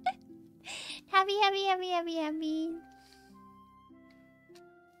 Happy, happy, happy, happy, happy.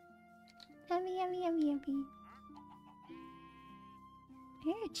 Happy, happy, happy, happy.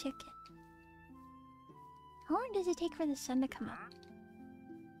 You're a chicken. How long does it take for the sun to come up?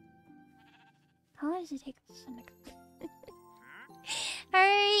 How long does it take for the sun to come up?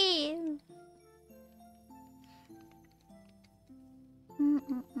 Hurry!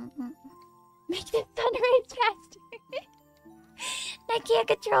 Make the sun rain faster! I can't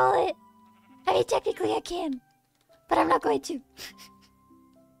control it! I mean, technically I can. But I'm not going to.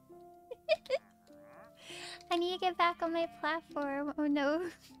 I need to get back on my platform. Oh no.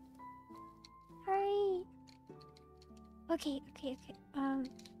 Hurry. Okay.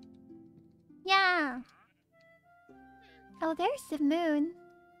 Yeah. Oh, there's the moon.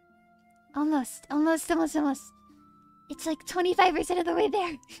 Almost. It's like 25% of the way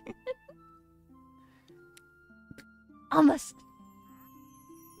there. Almost.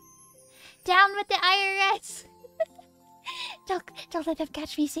 Down with the IRS! Don't let them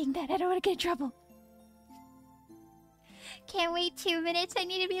catch me saying that. I don't want to get in trouble. Can't wait 2 minutes. I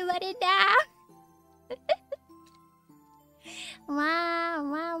need to be let in now.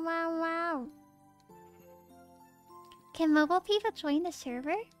 Wow. Can mobile people join the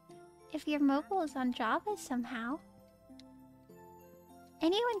server? If your mobile is on Java somehow.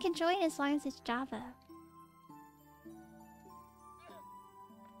 Anyone can join as long as it's Java.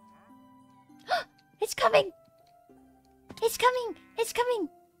 It's coming! It's coming! It's coming!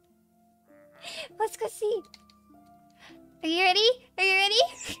 Let's go see. Are you ready? Are you ready?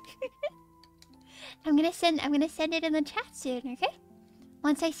 I'm gonna send it in the chat soon, okay?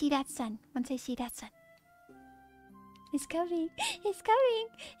 Once I see that sun. Once I see that sun. It's coming. It's coming.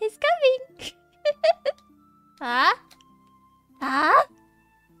 It's coming. Huh? Huh?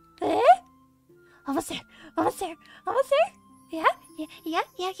 Eh? Almost there. Almost there. Almost there. Yeah? Yeah.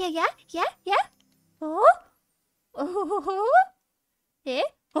 Oh. Eh?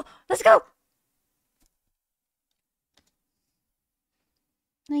 Oh, let's go.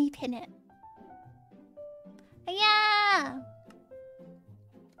 Let me pin it. Yeah.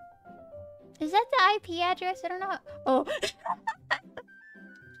 Is that the IP address? I don't know. Oh. Wait,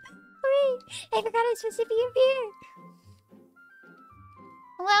 I forgot I was supposed to be up here.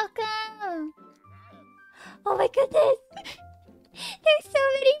 Welcome. Oh my goodness. There's so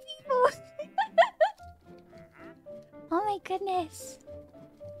many people. Oh my goodness.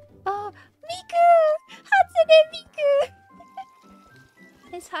 Oh, Miku! Hatsune Miku!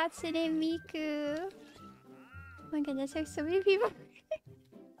 It's Hatsune Miku. Oh my goodness, there's so many people.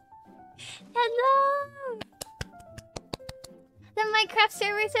 Hello! The Minecraft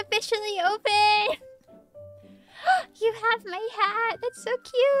server is officially open! You have my hat! That's so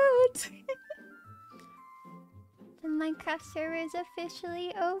cute! The Minecraft server is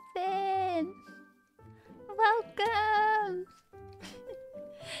officially open! Welcome!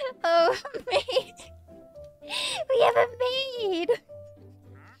 Oh, maid! We have a maid!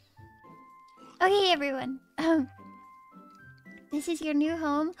 Okay, everyone. This is your new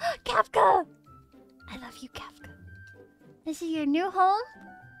home. Kafka! I love you, Kafka. This is your new home.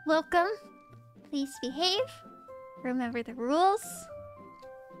 Welcome. Please behave. Remember the rules.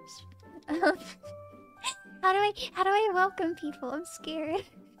 How do I welcome people? I'm scared.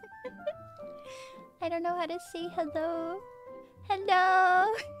 I don't know how to say hello.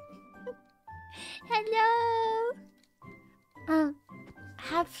 Hello. Hello.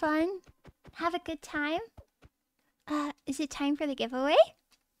 Have fun. Have a good time. Is it time for the giveaway?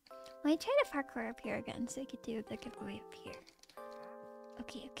 Let me try to parkour up here again so I could do the giveaway up here.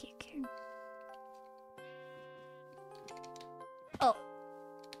 Okay. Oh.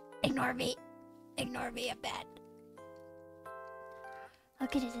 Ignore me. Ignore me, I'm bad. I'll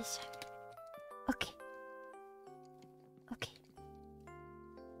get it this time. Okay.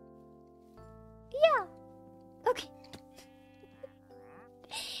 Yeah. Okay.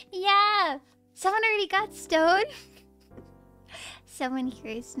 Yeah. Someone already got stone. Someone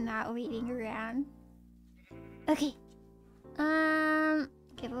here is not waiting around. Okay.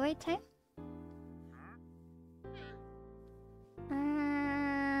 Giveaway time.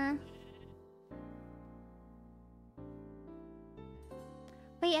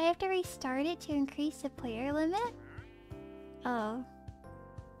 Wait, I have to restart it to increase the player limit? Oh.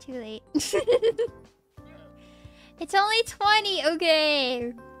 Too late. It's only 20!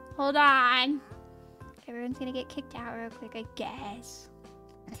 Okay. Hold on. Everyone's gonna get kicked out real quick, I guess.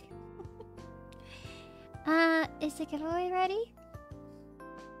 Is the giveaway ready?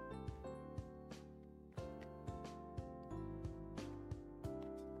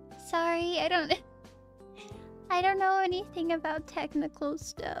 Sorry, I don't know anything about technical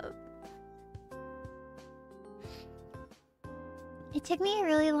stuff. It took me a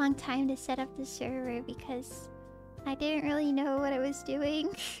really long time to set up the server because I didn't really know what I was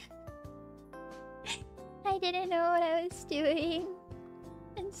doing. I didn't know what I was doing.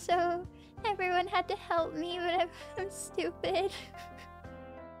 And so everyone had to help me, but I'm stupid.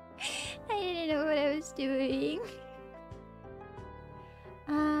 I didn't know what I was doing.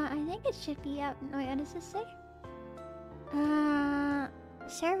 I think it should be up. Wait, what does this say?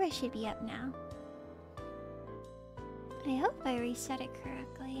 Server should be up now. I hope I reset it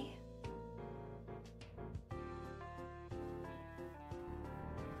correctly.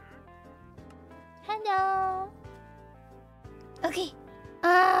 Hello. Okay.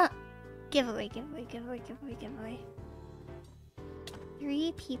 Giveaway.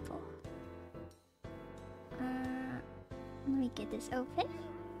 3 people. Let me get this open.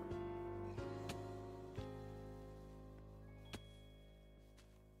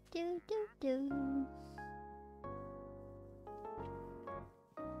 Do.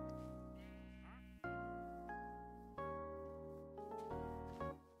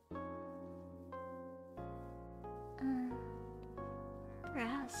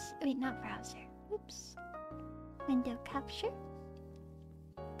 Wait, not browser. Oops. Window capture.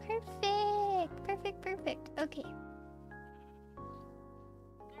 Perfect. Perfect, perfect. Okay.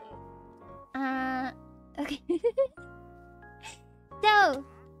 Okay. So,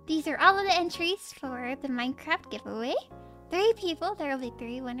 these are all of the entries for the Minecraft giveaway. 3 people, there will be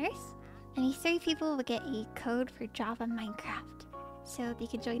 3 winners. And these 3 people will get a code for Java Minecraft. So they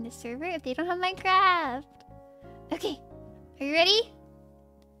can join the server if they don't have Minecraft. Okay, are you ready?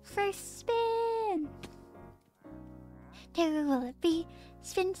 First spin. Who will it be?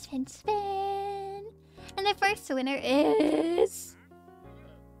 Spin, spin, spin. And the first winner is...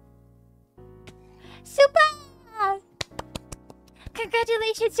 Supa!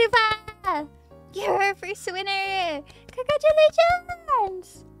 Congratulations, Supa! You're our first winner!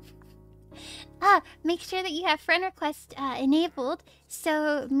 Congratulations! Make sure that you have friend request enabled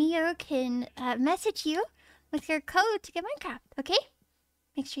so Mio can message you with your code to get Minecraft, okay?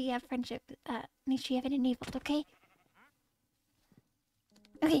 Make sure you have friendship, make sure you have it enabled, okay?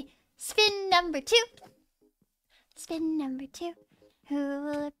 Okay, spin number 2. Spin number 2. Who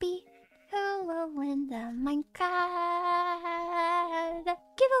will it be? Who will win the Minecraft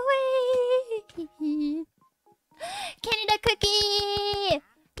giveaway? Canada Cookie!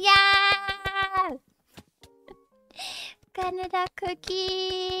 Yeah! Canada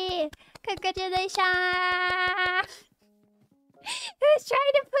Cookie! Congratulations! Who's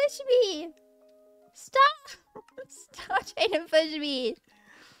trying to push me? Stop! Stop trying to push me!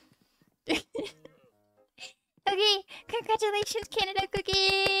 Okay, congratulations, Canada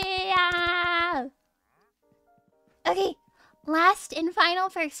Cookie! Yeah! Okay, last and final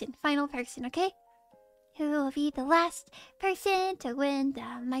person. Final person, okay? Who will be the last person to win the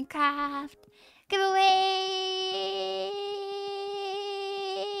Minecraft giveaway?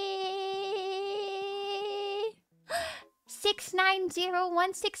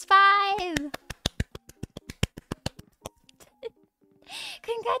 690165.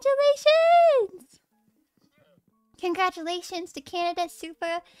 Congratulations! Congratulations to Canada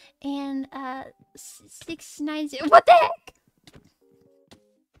Super and 690. What the heck?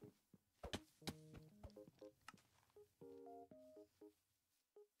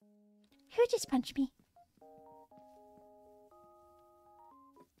 Who just punched me?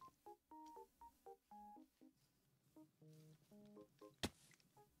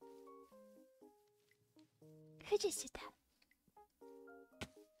 Who just did that?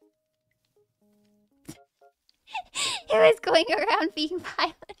 It was going around being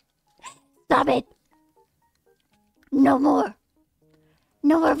violent. Stop it! No more!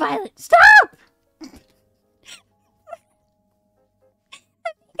 No more violence! Stop!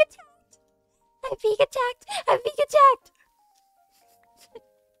 I'm being attacked! I'm being attacked!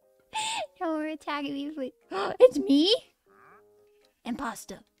 No more attacking me, please. It's me?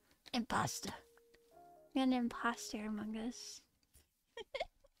 Imposter. Imposter. You're an imposter among us.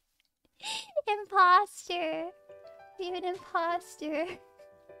 Imposter. You're an imposter.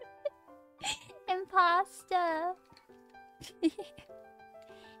 Imposter.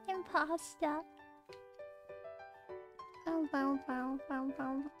 Imposter. Oh, wow, wow, wow,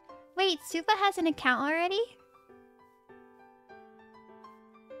 wow. Wait, Supa has an account already?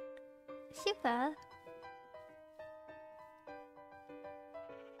 Supa?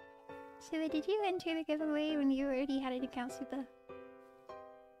 Supa, did you enter the giveaway when you already had an account, Supa?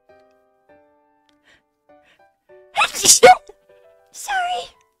 Sorry!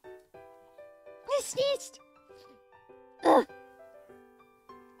 I sneezed! Ugh.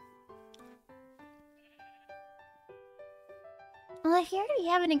 Well, if you already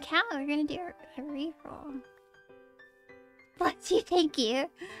have an account, we're gonna do a reroll. Bless you, thank you.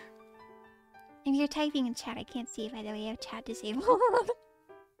 If you're typing in chat, I can't see it, by the way. I have chat disabled.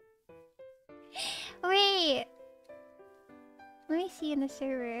 Wait. Let me see in the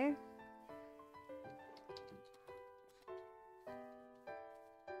server.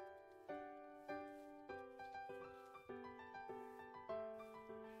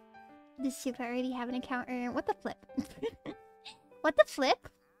 Does Supa already have an account? Or what the flip? What the flip?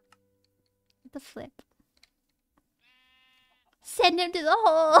 What the flip? Send him to the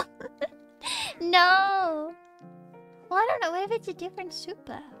hole! No! Well, I don't know. What if it's a different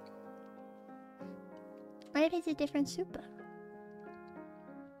Supa? What if it's a different Supa?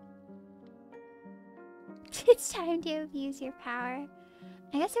 It's time to abuse your power.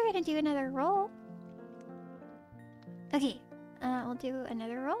 I guess we're gonna do another roll. Okay, we'll do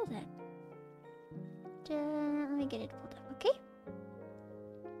another roll then. Let me get it pulled up, okay?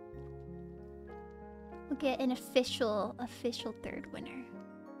 We'll get an official third winner.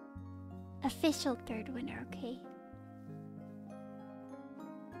 Official third winner, okay?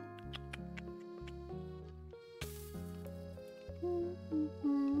 Hold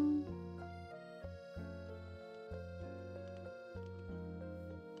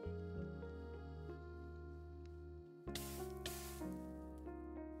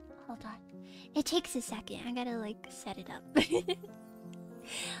on. It takes a second. I gotta like set it up.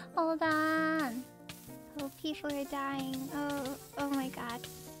 Hold on. Oh, people are dying. Oh my god.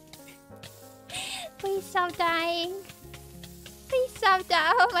 Please stop dying. Please stop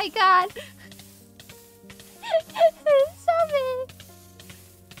dying. Oh my god. Stop it.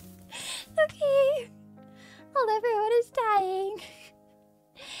 Okay. Oh, everyone is dying.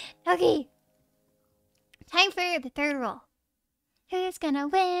 Okay. Time for the third roll. Who's gonna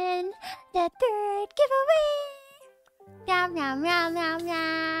win the third giveaway? Meow meow meow meow meow.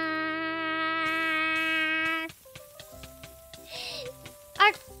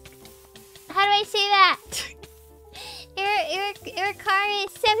 How do I say that? Ericari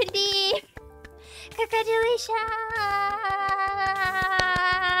is 70. Congratulations!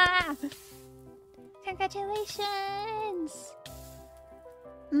 Congratulations!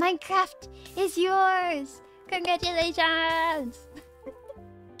 Minecraft is yours! Congratulations!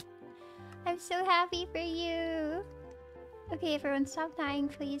 I'm so happy for you. Okay, everyone, stop dying,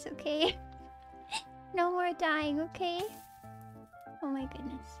 please, okay? No more dying, okay? Oh my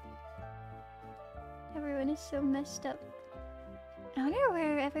goodness. Everyone is so messed up. I wonder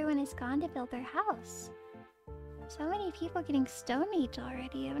where everyone has gone to build their house. So many people getting Stone Age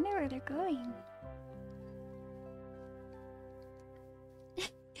already. I wonder where they're going.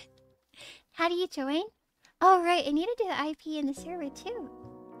 How do you join? Oh, right. I need to do the IP in the server, too.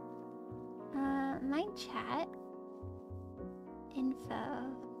 Mine chat. Info.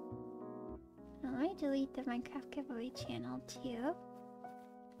 Oh, let me delete the Minecraft giveaway channel, too.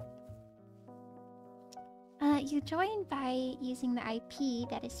 You join by using the IP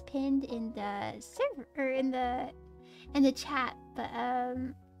that is pinned in the server or in the chat, but I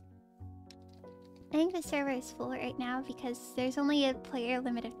think the server is full right now because there's only a player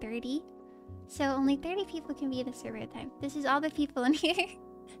limit of 30. So only 30 people can be in the server at a time. This is all the people in here.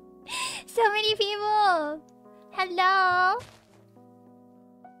 So many people! Hello!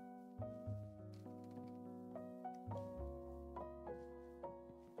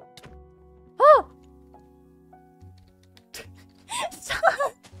 Oh! Stop!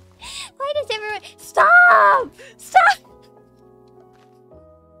 Why does everyone... Stop! Stop!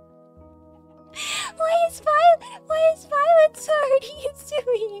 Why is violence already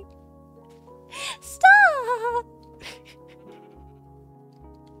ensuing? Stop!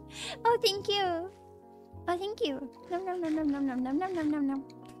 Oh, thank you. Oh, thank you. Nom nom nom nom nom nom nom nom nom nom nom.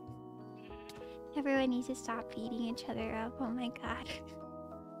 Everyone needs to stop beating each other up. Oh my god.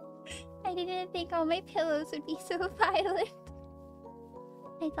 I didn't think all my pillows would be so violent.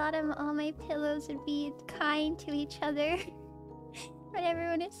 I thought all my pillows would be kind to each other. But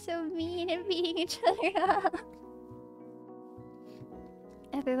everyone is so mean and beating each other up.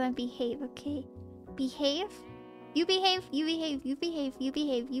 Everyone behave, okay? Behave? You behave, you behave, you behave, you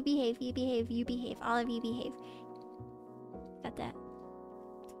behave, you behave, you behave, you behave. All of you behave. Got that.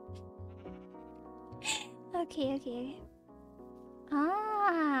 Okay, okay.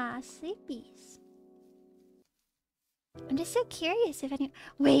 Ah, sleepies. I'm just so curious if any...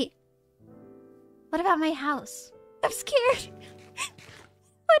 Wait. What about my house? I'm scared.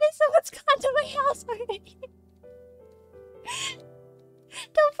 What if someone's gone to my house already?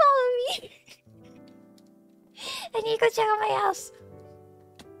 Don't follow me. I need to go check out my house.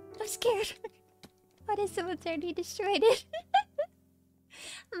 I'm scared. What if someone's already destroyed it?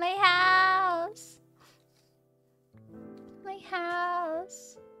 My house. My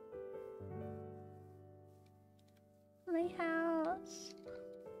house. My house.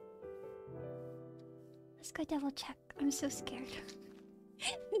 Let's go double check. I'm so scared.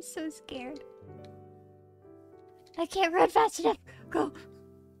 I'm so scared. I can't run fast enough. Go.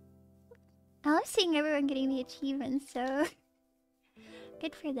 I love seeing everyone getting the achievements, so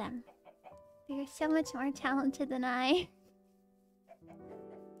good for them. They're so much more talented than I.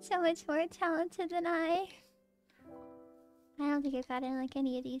 So much more talented than I. I don't think I've gotten like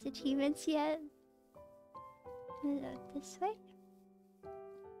any of these achievements yet. This way?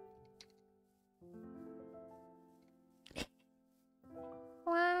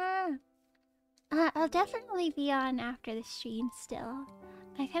 Wow. I'll definitely be on after the stream still.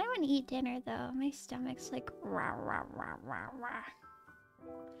 I kind of want to eat dinner though. My stomach's like rah rah rah rah rah.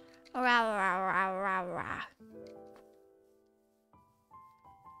 Rah rah rah rah rah.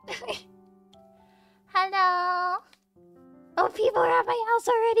 Hello. Oh, people are at my house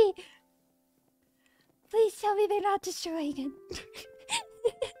already. Please tell me they're not destroying it.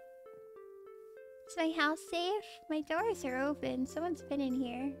 Is my house safe? My doors are open. Someone's been in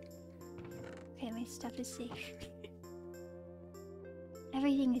here. Okay, my stuff is safe.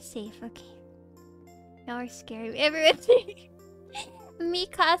 Everything is safe, okay. Y'all are scary. Everyone's Mi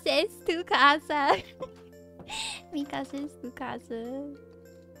casa es tu casa. Mi casa es tu casa.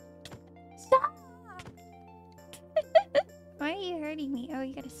 Stop! Why are you hurting me? Oh,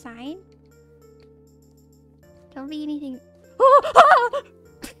 you got a sign? Don't be anything.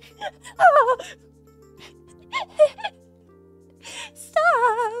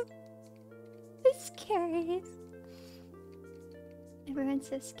 Stop! It's scary. Everyone's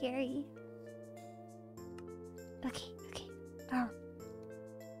so scary. Okay. Oh.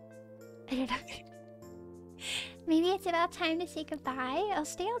 I don't know. Maybe it's about time to say goodbye. I'll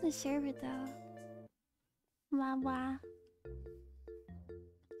stay on the server though. Blah blah.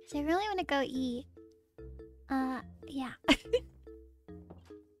 Cause I really want to go eat. Yeah.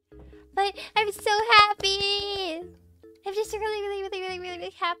 But I'm so happy! I'm just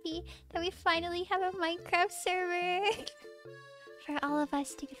really happy that we finally have a Minecraft server for all of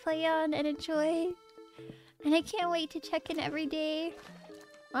us to play on and enjoy. And I can't wait to check in every day.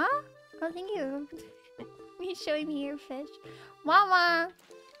 Huh? Oh, thank you. He's showing me your fish. Wawa!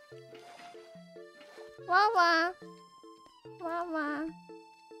 Wawa! Wawa!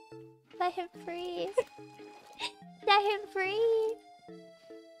 Let him free. Let him free.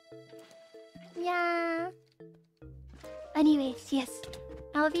 Yeah. Anyways, yes.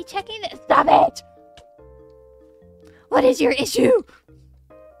 I'll be checking this. Stop it! What is your issue?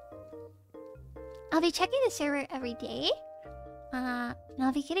 I'll be checking the server every day. And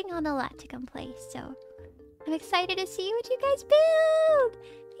I'll be getting on a lot to come play, so I'm excited to see what you guys build!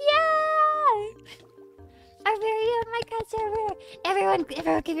 Yeah! Our very own Minecraft server! Everyone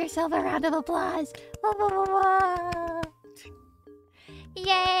give yourself a round of applause! Whoa, whoa, whoa, whoa.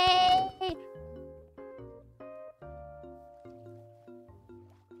 Yay!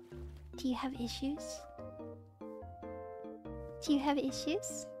 Do you have issues? Do you have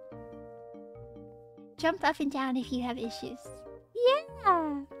issues? Jump up and down if you have issues.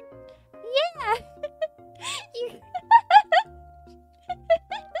 Yeah! Yeah! You...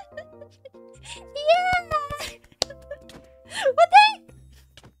 Yeah! What the heck?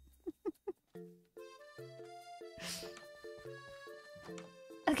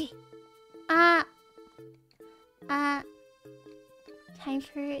 Okay.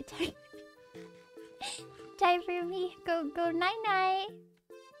 Time for me. Go night night.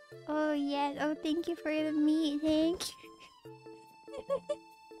 Oh yeah. Oh, thank you for the meat. Thank you.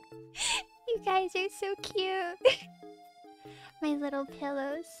 You guys are so cute. My little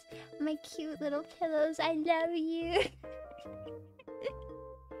pillows. My cute little pillows. I love you.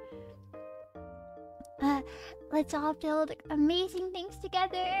 Let's all build amazing things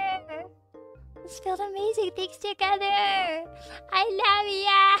together. Let's build amazing things together. I love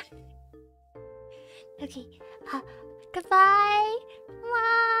ya. Okay. Goodbye.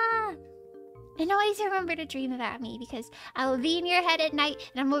 Mwah. And always remember to dream about me because I will be in your head at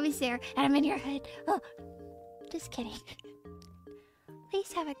night and I'm always there and I'm in your head. Oh, just kidding.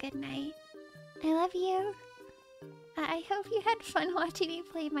 Please have a good night. I love you. I hope you had fun watching me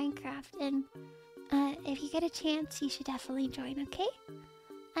play Minecraft, and if you get a chance, you should definitely join, okay?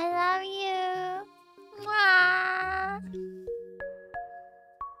 I love you. Mwah.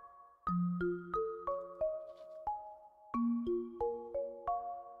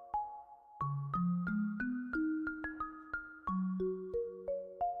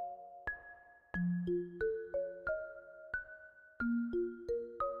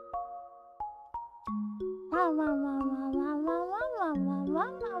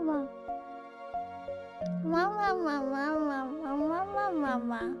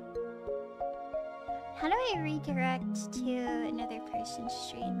 How do I redirect to another person's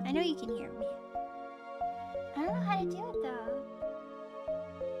stream? I know you can hear me. I don't know how to do it though.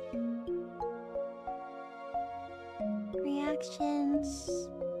 Reactions,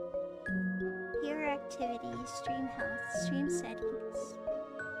 viewer activity, stream health, stream settings.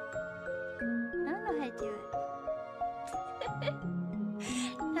 I don't know how to do it.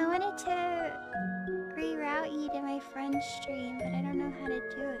 I wanted to reroute you to my friend's stream, but I don't know how to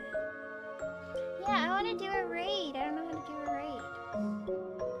do it. Yeah, I want to do a raid. I don't know how to do a raid.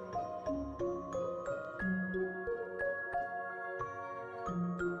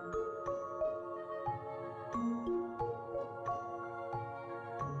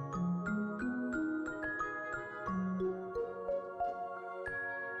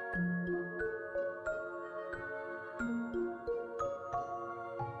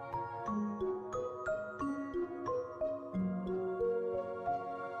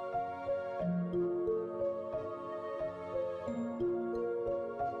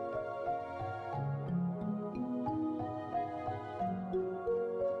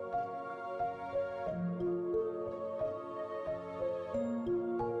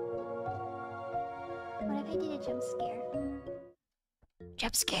 jump scare.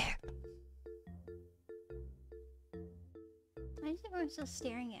 Jump scare. Why is everyone still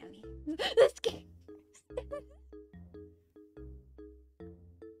staring at me? That's scary.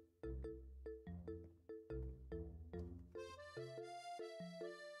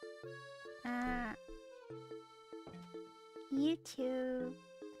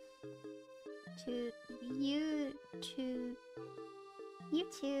 YouTube.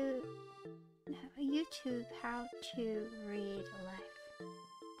 YouTube how to read life.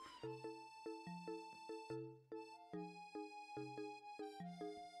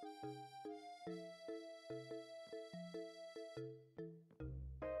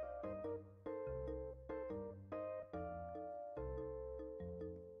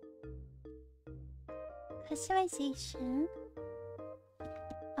 Customization.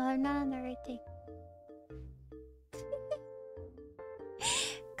 Oh, I'm not on the right thing.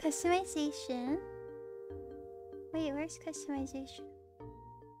 Customization. Wait, where's customization?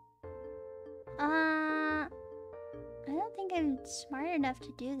 I don't think I'm smart enough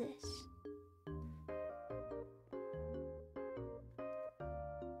to do this.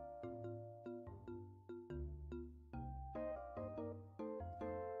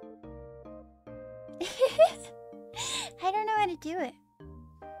 I don't know how to do it.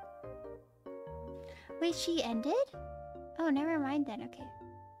 Wait, she ended? Oh, never mind then. Okay.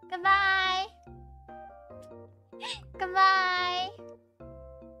 Goodbye. Goodbye.